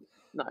stuff. But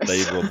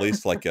they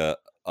released like a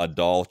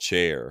doll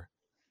chair,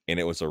 and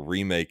it was a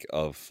remake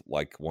of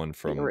like one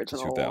from the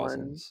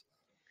 2000s.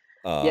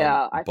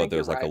 Yeah, but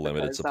there's like a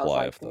limited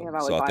supply of them.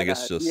 So I think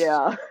it's just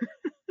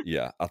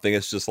yeah, I think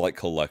it's just like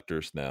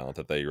collectors now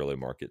that they really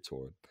market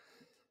toward.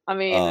 I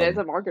mean, there's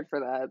a market for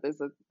that.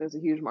 There's a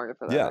huge market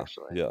for that,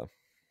 actually. Yeah.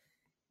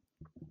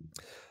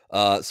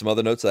 Some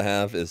other notes I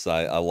have is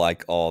I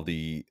like all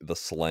the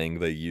slang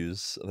they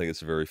use. I think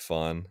it's very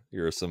fun.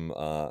 Here are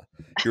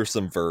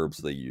some verbs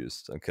they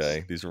used.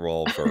 Okay, these are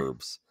all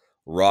verbs: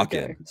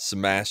 rocking,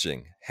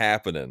 smashing,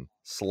 happening,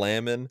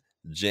 slamming,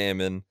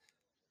 jamming,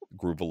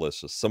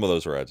 groovalicious. Some of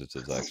those are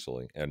adjectives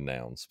actually and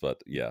nouns,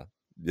 but yeah.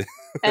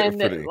 And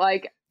pretty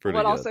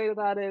what I'll say to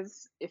that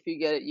is, if you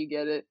get it, you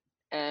get it,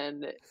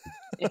 and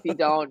if you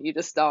don't, you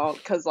just don't.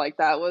 Because like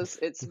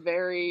it's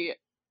very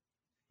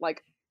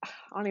like. I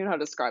don't even know how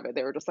to describe it.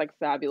 They were just like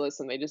fabulous,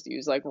 and they just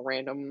use like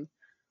random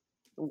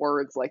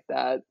words like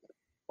that.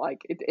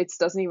 Like it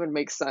doesn't even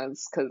make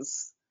sense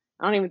because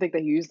I don't even think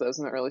they used those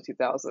in the early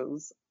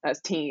 2000s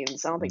as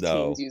teens. I don't think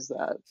teens use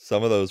that.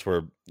 Some of those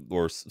were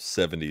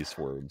 70s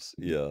words.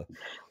 Yeah.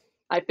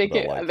 I think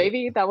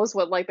maybe that was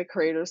what like the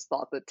creators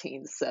thought the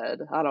teens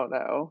said. I don't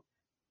know.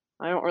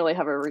 I don't really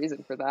have a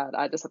reason for that.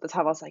 I just at the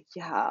time I was like,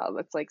 yeah,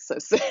 that's like so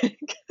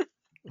sick.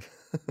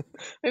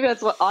 Maybe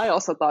that's what I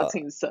also thought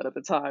teens said at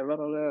the time. I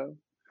don't know.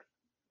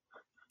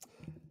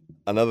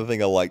 Another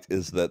thing I liked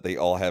is that they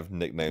all have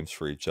nicknames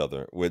for each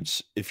other,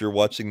 which if you're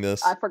watching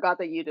this... I forgot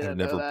that you didn't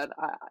know that.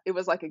 It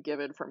was like a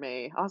given for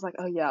me. I was like,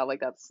 oh yeah,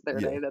 like that's their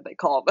name that they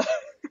call them.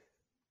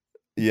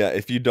 Yeah,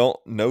 if you don't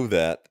know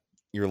that,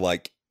 you're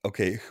like,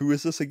 okay, who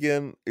is this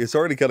again? It's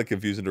already kind of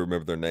confusing to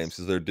remember their names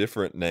because they're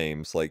different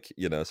names. Like,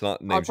 it's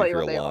not names you hear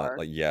a lot,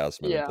 like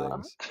Yasmin and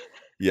things.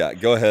 Yeah,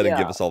 go ahead and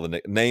give us all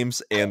the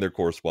names and their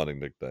corresponding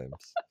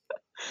nicknames.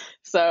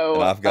 So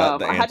and I've got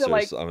the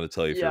answers. So I'm going to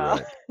tell you if you're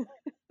right.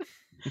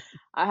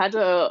 I had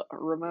to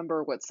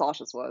remember what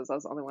Sasha's was. That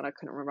was the only one I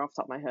couldn't remember off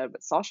the top of my head.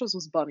 But Sasha's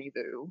was Bunny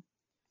Boo.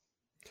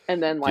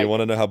 And then do you want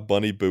to know how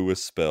Bunny Boo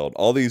is spelled?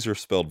 All these are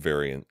spelled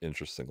very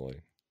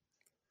interestingly.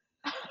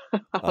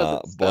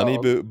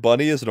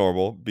 Bunny is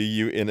normal,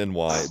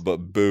 Bunny, but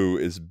Boo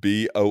is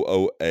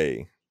Booa.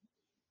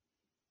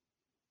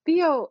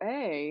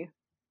 Boa.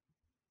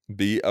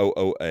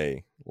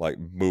 Booa, like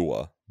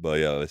Mua, but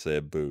yeah, they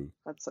say boo.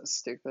 That's so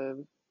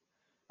stupid.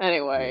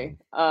 Anyway,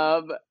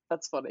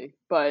 that's funny.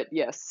 But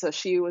yes, so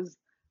she was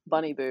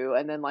Bunny Boo,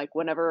 and then like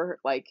whenever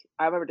like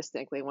I remember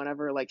distinctly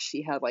whenever like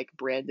she had like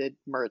branded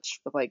merch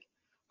with like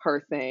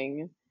her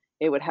thing,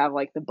 it would have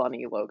like the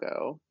bunny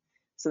logo.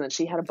 So then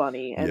she had a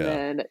bunny, and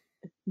then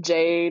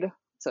Jade.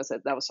 So I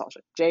said that was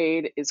Sasha.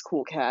 Jade is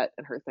Cool Cat,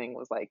 and her thing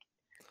was like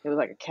it was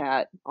like a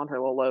cat on her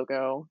little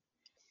logo.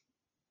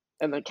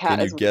 And the cat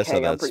is with a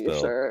K, I'm pretty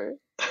sure.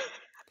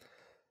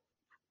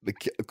 The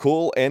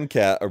Cool and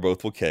Cat are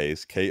both with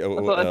K's. Kool.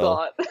 That's what I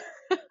thought.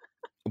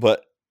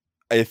 But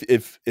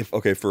if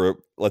okay,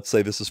 let's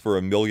say this is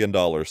for $1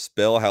 million,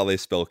 spell how they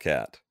spell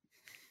cat.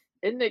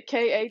 Isn't it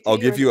K-A-T? I'll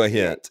give you a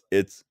hint.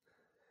 It's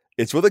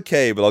with a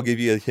K, but I'll give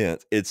you a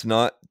hint. It's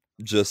not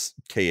just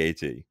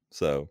K-A-T.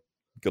 So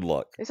good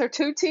luck. Is there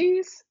 2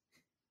 T's?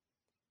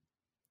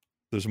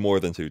 There's more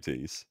than 2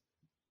 T's.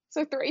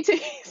 So 3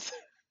 T's.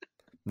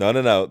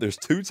 No. There's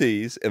 2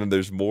 T's, and then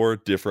there's more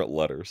different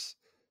letters.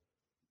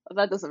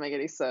 That doesn't make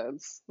any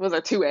sense. Was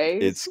there 2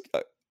 A's? It's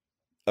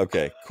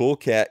okay. Cool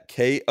cat.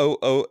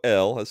 Kool.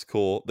 That's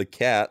cool. The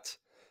cat.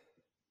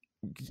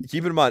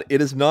 Keep in mind,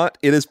 it is not.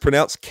 It is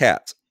pronounced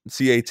cat.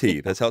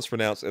 CAT. That's how it's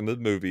pronounced in the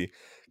movie.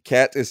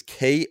 Cat is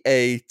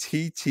KATTHE.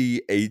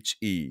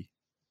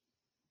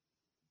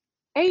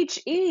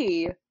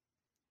 HE.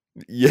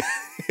 Yeah.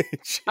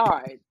 All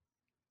right.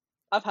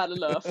 I've had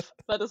enough.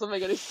 That doesn't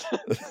make any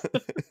sense.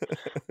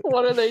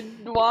 What are they?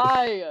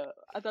 Why?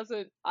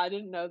 I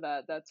didn't know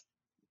that. That's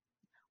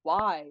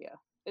why.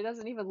 It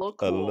doesn't even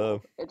look I don't know.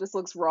 cool. It just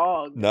looks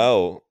wrong.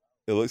 No,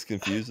 it looks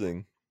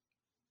confusing.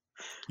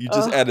 You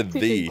just added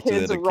teaching the to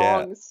kids the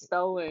wrong cat.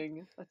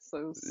 spelling. That's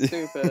so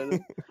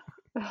stupid.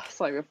 It's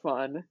not even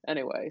fun.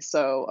 Anyway,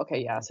 so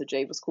okay, yeah. So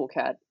Jade was Cool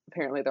Cat.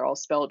 Apparently, they're all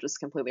spelled just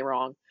completely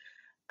wrong.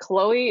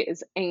 Chloe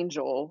is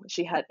Angel.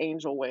 She had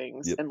angel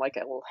wings Yep. and like a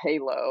little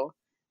halo,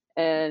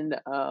 and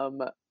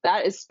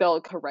that is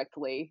spelled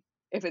correctly.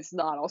 If it's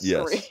not, I'll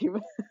Yes. scream.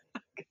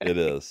 It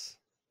is.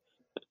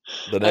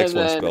 The next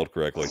one's spelled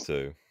correctly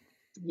too.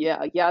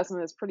 Yeah,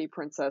 Yasmin is Pretty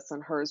Princess,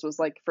 and hers was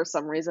like for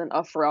some reason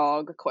a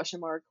frog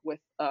with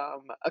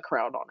a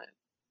crown on it.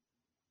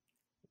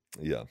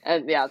 Yeah.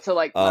 And yeah, so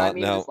like what I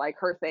mean is like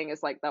her thing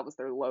is like that was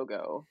their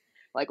logo.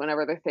 Like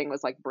whenever their thing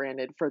was like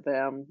branded for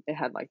them, it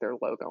had like their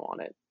logo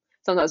on it.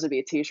 Sometimes it'd be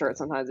a t-shirt,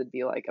 sometimes it'd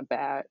be like a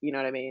bat, you know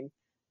what I mean?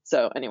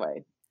 So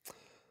anyway.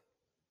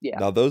 Yeah.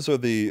 Now those are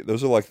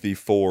like the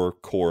 4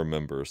 core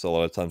members. A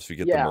lot of times if you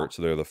get the merch,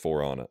 they're the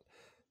 4 on it.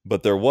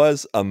 But there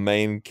was a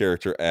main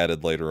character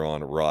added later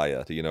on,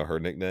 Raya. Do you know her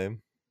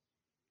nickname?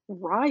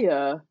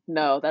 Raya?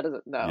 No, that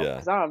isn't. No,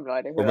 because I don't have no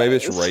idea. Or maybe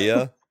it's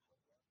Raya.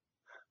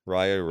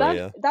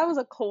 Raya. That was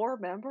a core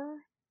member.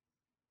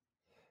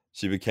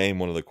 She became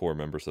one of the core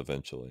members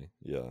eventually.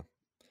 Yeah.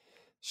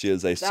 She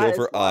is a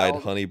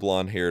silver-eyed, honey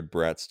blonde-haired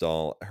Bratz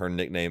doll. Her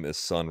nickname is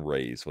Sun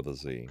Rays with a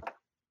Z.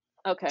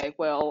 Okay,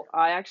 well,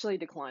 I actually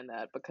decline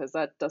that because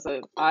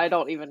I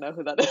don't even know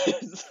who that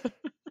is.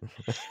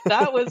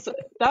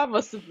 that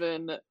must have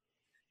been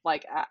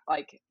like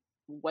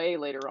way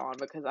later on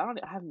because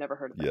I've never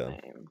heard of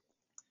that name.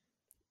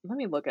 Let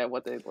me look at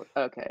what they look.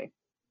 Okay.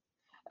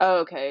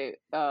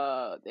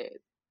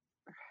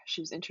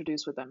 She was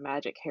introduced with a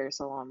magic hair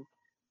salon.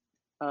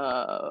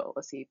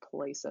 Let's see,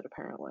 playset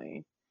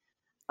apparently.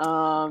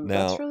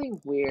 That's really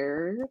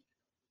weird.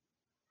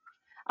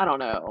 I don't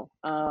know.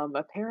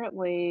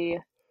 Apparently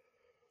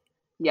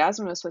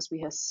Yasmin was supposed to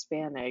be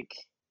Hispanic,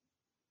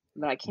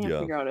 but I can't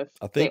figure out if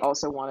they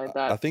also wanted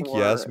that. I think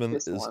Yasmin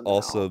is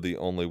also the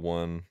only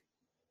one.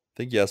 I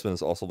think Yasmin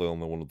is also the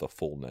only one with the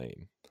full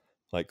name.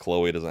 Like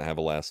Chloe doesn't have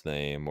a last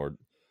name,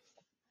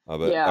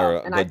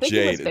 but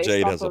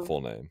Jade has a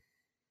full name.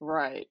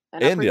 Right,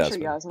 and I'm pretty sure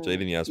Yasmin.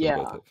 Jade and Yasmin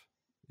both have.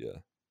 Yeah.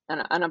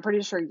 And I'm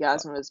pretty sure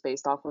Yasmin was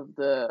based off of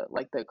the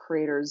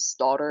creator's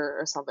daughter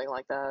or something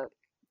like that.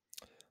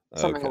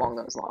 Something along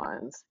those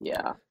lines.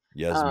 Yeah.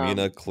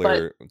 Yasmina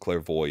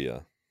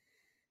Clairvoya.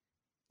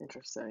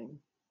 Interesting.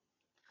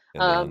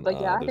 Then,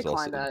 but yeah, I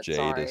decline that.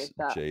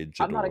 Jade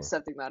I'm not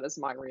accepting that as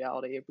my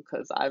reality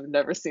because I've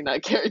never seen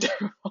that character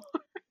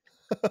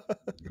before.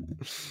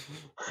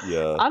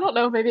 Yeah. I don't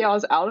know. Maybe I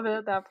was out of it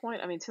at that point.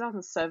 I mean,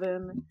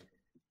 2007.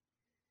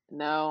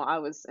 No, I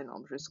was in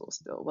elementary school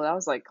still. Well, that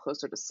was like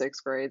closer to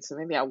 6th grade, so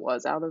maybe I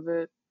was out of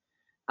it.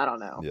 I don't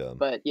know. Yeah.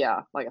 But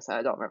yeah, like I said,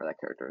 I don't remember that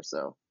character,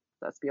 so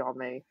that's beyond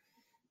me.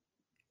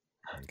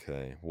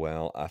 Okay.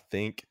 Well, I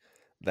think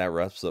that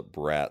wraps up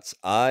Bratz.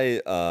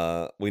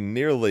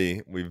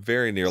 We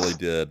very nearly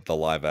did the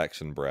live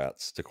action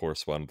Bratz to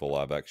correspond with the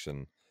live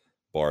action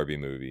Barbie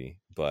movie,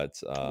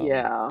 but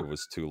it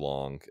was too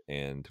long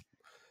and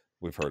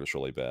we've heard it's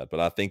really bad. But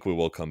I think we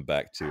will come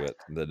back to it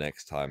the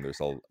next time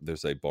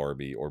there's a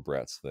Barbie or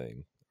Bratz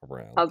thing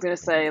around. I was gonna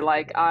say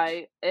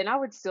I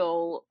would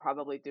still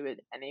probably do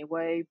it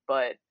anyway,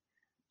 but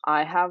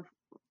I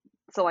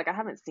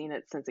haven't seen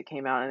it since it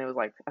came out, and it was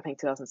like I think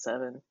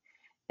 2007.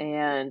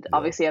 And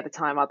obviously at the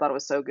time I thought it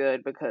was so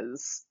good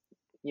because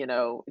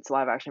it's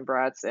live action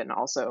Bratz, and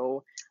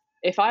also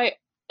if I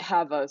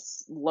have a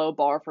low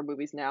bar for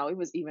movies now, it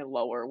was even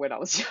lower when I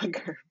was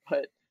younger.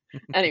 But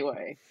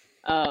anyway,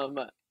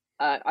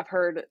 I've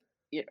heard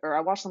or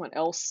I watched someone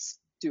else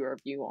do a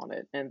review on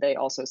it, and they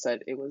also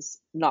said it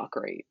was not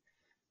great.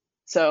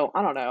 So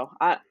I don't know.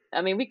 I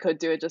mean, we could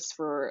do it just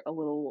for a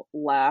little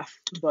laugh,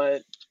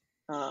 but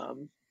I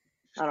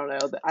don't know.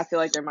 I feel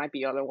like there might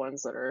be other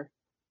ones that are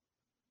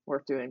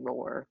worth doing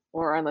more,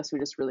 or unless we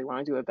just really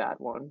want to do a bad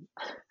one.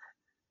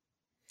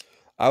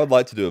 I would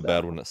like to do a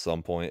bad one at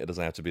some point. It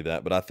doesn't have to be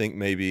that, but I think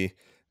maybe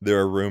there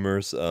are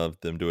rumors of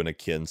them doing a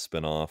Ken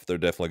spinoff. They're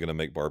definitely going to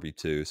make Barbie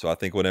 2. So I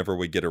think whenever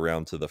we get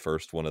around to the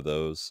first one of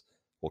those,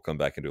 we'll come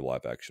back and do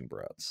live action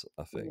Bratz.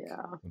 I think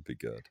would be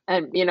good.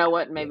 And you know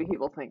what? Maybe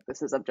people think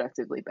this is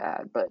objectively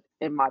bad, but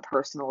in my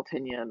personal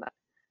opinion, I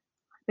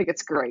think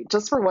it's great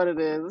just for what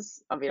it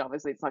is. I mean,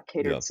 obviously it's not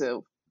catered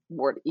to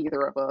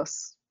either of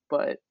us,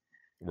 but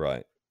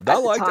right. At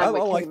the time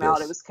it came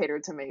out, it was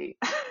catered to me.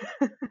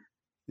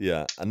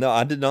 Yeah, no,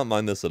 I did not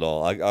mind this at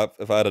all.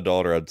 If I had a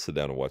daughter, I'd sit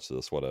down and watch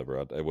this. Whatever,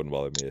 it wouldn't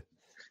bother me.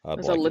 I'd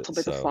It's a like little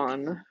it. bit of So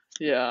fun.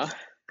 Yeah.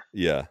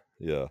 yeah.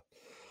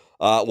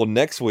 Well,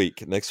 next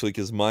week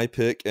is my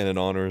pick, and in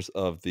honors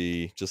of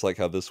just like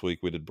how this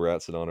week we did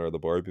Bratz in honor of the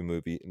Barbie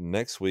movie.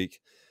 Next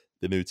week,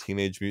 the new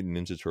Teenage Mutant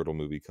Ninja Turtle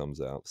movie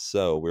comes out.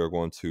 So we are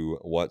going to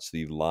watch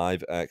the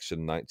live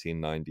action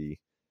 1990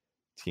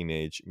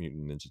 Teenage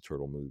Mutant Ninja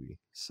Turtle movie.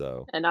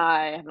 So, and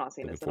I have not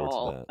seen looking this at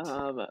forward to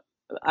all. that.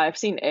 I've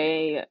seen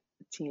a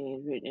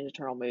Teenage Mutant Ninja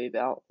Turtle movie, but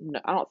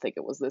I don't think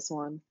it was this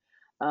one.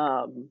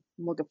 I'm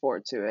looking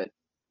forward to it.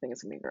 I think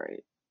it's gonna be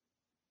great.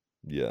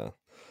 Yeah.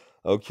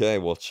 Okay,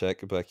 well,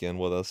 check back in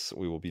with us.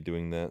 We will be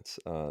doing that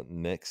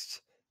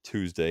next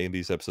Tuesday.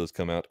 These episodes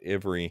come out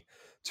every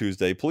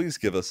Tuesday. Please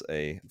give us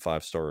a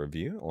 5-star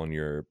review on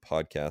your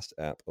podcast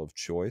app of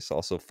choice.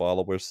 Also,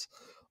 follow us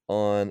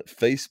on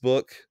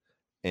Facebook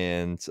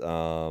and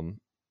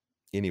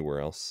anywhere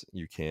else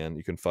you can.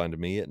 You can find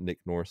me at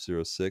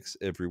NickNorth06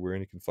 everywhere,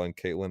 and you can find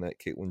Caitlin at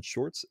Caitlin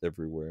Shorts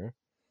everywhere.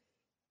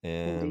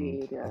 And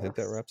Indeed, I think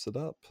that yes. wraps it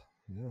up.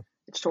 Yeah.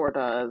 It sure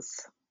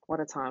does. What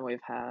a time we've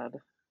had.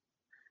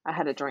 I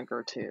had a drink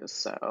or two,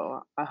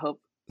 so I hope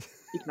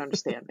you can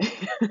understand me.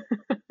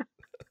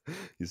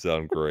 You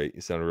sound great.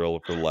 You sound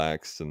real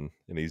relaxed and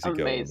easygoing.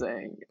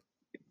 Amazing.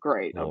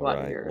 Great. I'm All glad to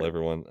right. hear Well, it.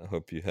 everyone, I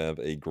hope you have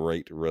a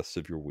great rest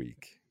of your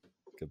week.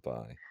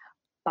 Goodbye.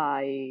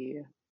 Bye.